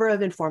number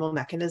of informal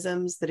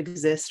mechanisms that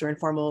exist, or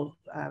informal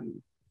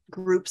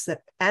groups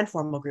that and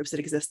formal groups that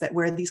exist that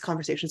where these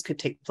conversations could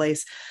take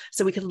place.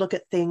 So we could look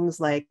at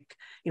things like,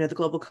 you know, the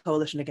Global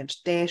Coalition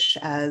Against Daesh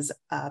as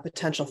a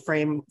potential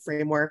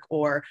framework,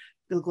 or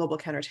the Global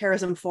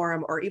Counterterrorism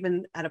Forum, or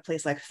even at a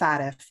place like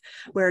FATF,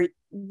 where it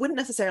wouldn't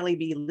necessarily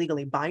be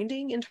legally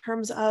binding in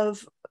terms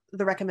of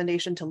the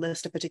recommendation to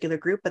list a particular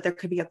group, but there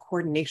could be a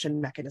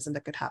coordination mechanism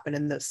that could happen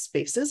in those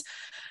spaces.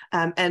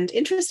 And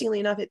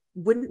interestingly enough, it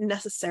wouldn't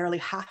necessarily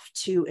have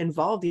to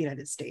involve the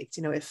United States.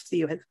 You know, if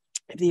the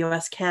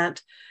US can't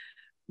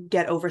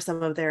get over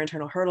some of their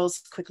internal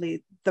hurdles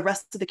quickly, the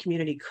rest of the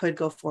community could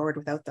go forward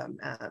without them.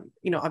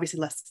 You know,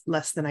 obviously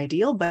less than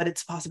ideal, but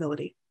it's a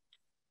possibility.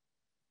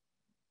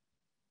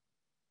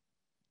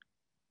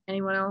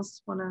 Anyone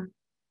else want to?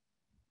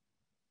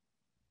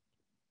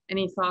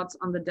 Any thoughts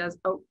on the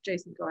Oh,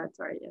 Jason, go ahead.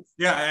 Sorry. Yes.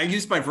 Yeah, I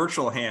used my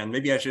virtual hand.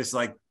 Maybe I should just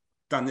like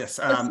done this.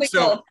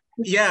 So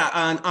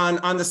yeah,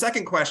 on the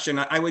second question,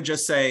 I would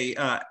just say,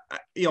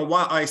 you know,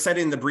 while I said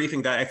in the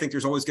briefing that I think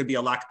there's always going to be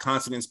a lack of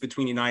consonance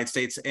between the United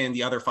States and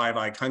the other Five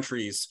Eyes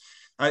countries,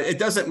 it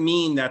doesn't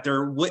mean that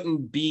there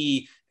wouldn't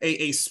be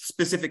a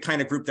specific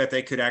kind of group that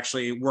they could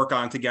actually work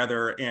on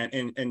together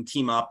and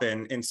team up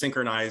and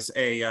synchronize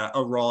a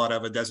rollout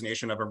of a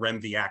designation of a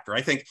REMV actor.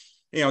 I think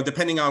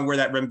depending on where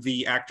that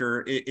REMV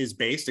actor is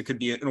based, it could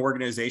be an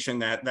organization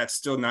that's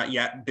still not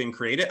yet been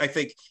created. I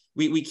think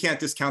we can't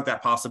discount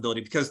that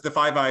possibility because the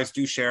Five Eyes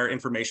do share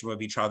information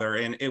with each other,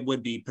 and it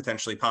would be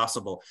potentially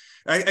possible.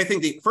 I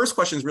think the first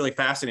question is really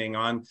fascinating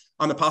on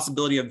the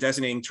possibility of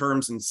designating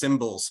terms and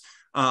symbols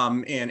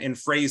and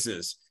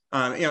phrases.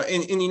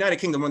 In the United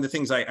Kingdom, one of the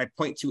things I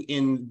point to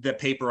in the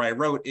paper I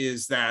wrote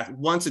is that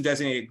once a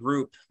designated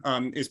group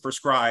is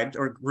prescribed,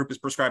 or group is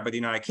prescribed by the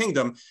United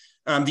Kingdom,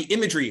 the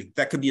imagery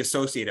that could be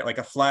associated, like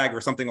a flag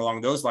or something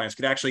along those lines,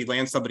 could actually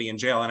land somebody in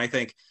jail. And I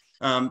think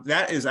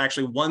that is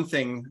actually one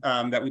thing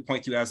that we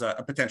point to as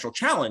a potential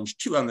challenge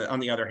too. On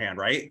the other hand,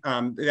 right?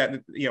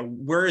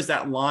 Where is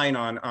that line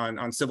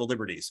on civil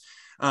liberties?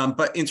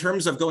 But in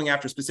terms of going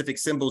after specific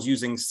symbols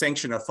using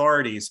sanctioned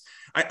authorities,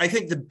 I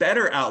think the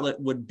better outlet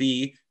would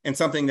be, and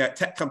something that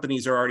tech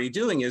companies are already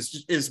doing,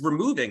 is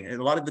removing,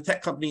 and a lot of the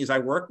tech companies I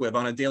work with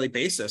on a daily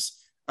basis,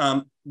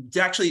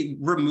 to actually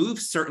remove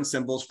certain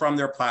symbols from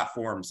their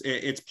platforms.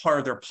 It's part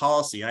of their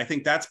policy. And I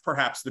think that's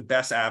perhaps the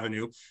best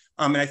avenue.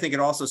 And I think it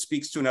also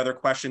speaks to another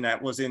question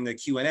that was in the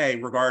Q&A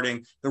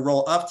regarding the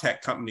role of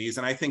tech companies.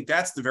 And I think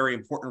that's the very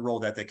important role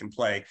that they can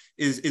play,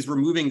 is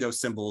removing those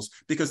symbols,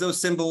 because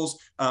those symbols,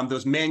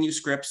 those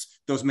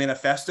manuscripts, those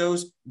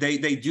manifestos, they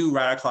do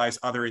radicalize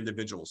other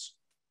individuals.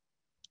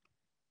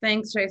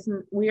 Thanks,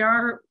 Jason. We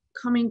are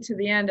coming to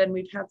the end, and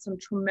we've had some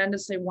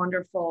tremendously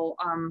wonderful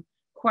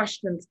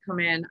questions come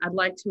in. I'd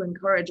like to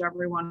encourage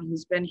everyone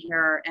who's been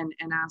here and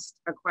asked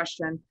a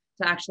question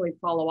to actually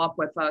follow up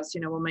with us.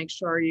 We'll make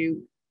sure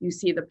you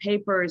see the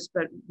papers,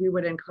 but we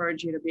would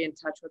encourage you to be in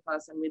touch with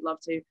us, and we'd love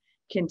to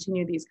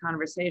continue these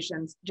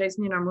conversations.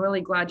 Jason, I'm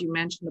really glad you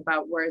mentioned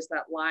about where's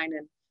that line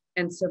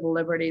and civil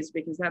liberties,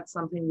 because that's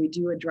something we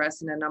do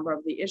address in a number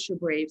of the issue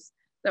briefs,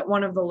 that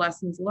one of the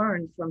lessons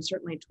learned from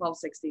certainly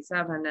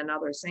 1267 and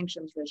other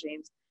sanctions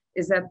regimes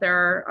is that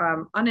there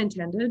are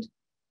unintended,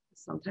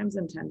 sometimes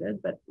intended,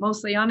 but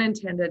mostly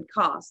unintended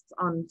costs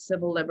on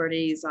civil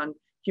liberties, on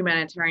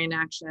humanitarian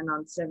action,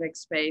 on civic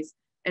space,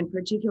 and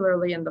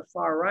particularly in the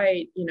far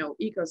right,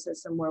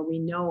 ecosystem, where we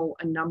know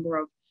a number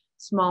of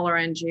smaller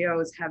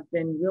NGOs have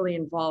been really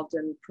involved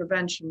in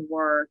prevention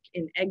work,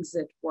 in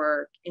exit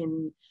work,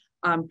 in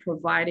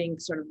providing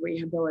sort of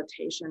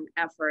rehabilitation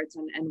efforts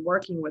and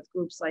working with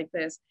groups like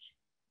this.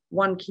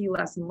 One key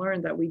lesson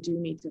learned that we do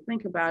need to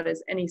think about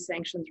is any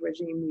sanctions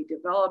regime we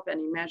develop,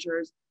 any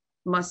measures,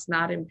 must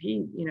not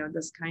impede,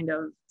 this kind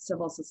of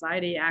civil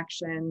society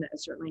action,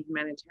 certainly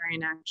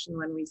humanitarian action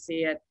when we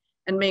see it,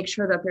 and make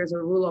sure that there's a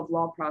rule of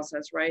law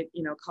process, right?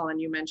 Colin,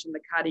 you mentioned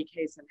the Kadi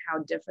case and how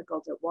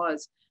difficult it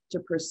was to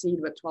proceed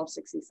with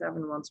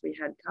 1267 once we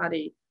had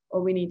Kadi.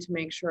 Well, we need to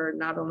make sure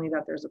not only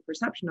that there's a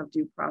perception of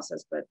due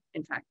process, but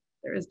in fact,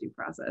 there is due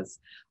process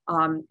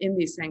in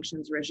these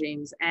sanctions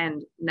regimes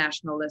and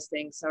national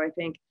listings. So I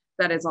think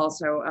that is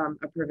also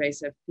a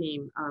pervasive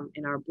theme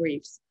in our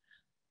briefs.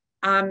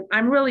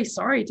 I'm really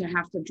sorry to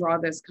have to draw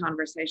this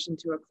conversation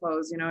to a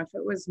close. If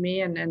it was me,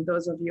 and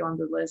those of you on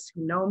the list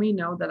who know me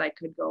know that I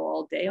could go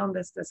all day on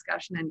this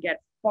discussion and get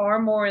far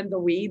more in the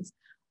weeds.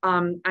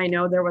 I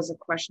know there was a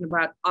question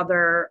about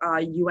other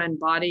UN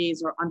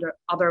bodies or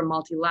other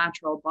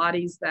multilateral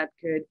bodies that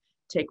could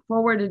take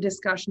forward a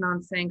discussion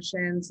on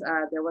sanctions.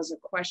 There was a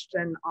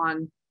question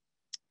on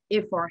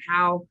if or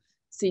how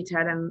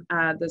CTED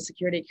and the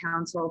Security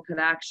Council could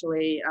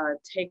actually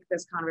take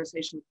this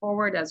conversation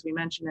forward. As we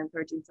mentioned in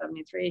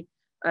 1373,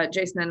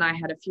 Jason and I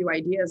had a few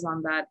ideas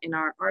on that in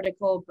our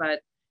article, but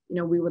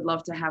we would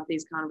love to have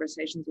these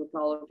conversations with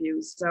all of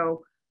you.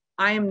 So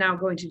I am now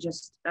going to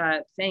just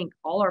thank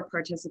all our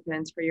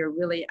participants for your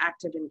really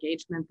active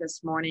engagement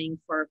this morning,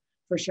 for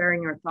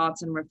sharing your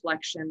thoughts and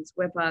reflections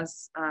with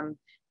us,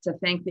 to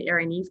thank the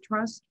Airey Neave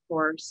Trust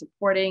for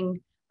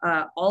supporting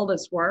all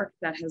this work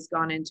that has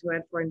gone into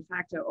it for, in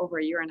fact, over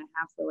a year and a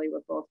half, really,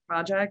 with both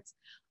projects.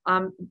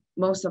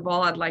 Most of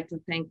all, I'd like to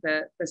thank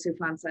the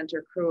Soufan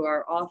Center crew,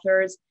 our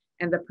authors,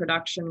 and the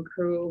production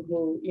crew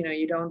who,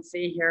 you don't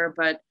see here,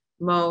 but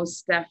Mo,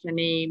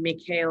 Stephanie,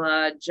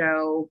 Michaela,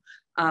 Joe,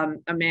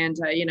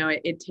 Amanda.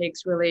 It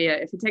takes really,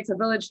 if it takes a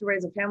village to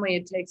raise a family,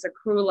 it takes a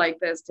crew like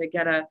this to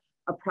get a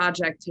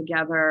project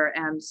together,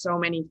 and so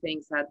many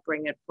things that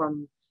bring it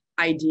from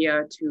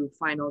idea to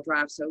final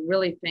draft. So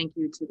really thank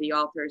you to the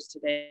authors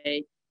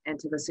today, and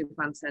to the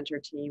Soufan Center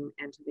team,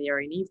 and to the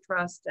Airey Neave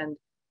Trust. And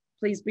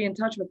please be in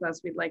touch with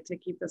us. We'd like to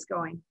keep this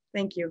going.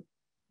 Thank you.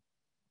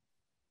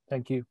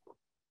 Thank you.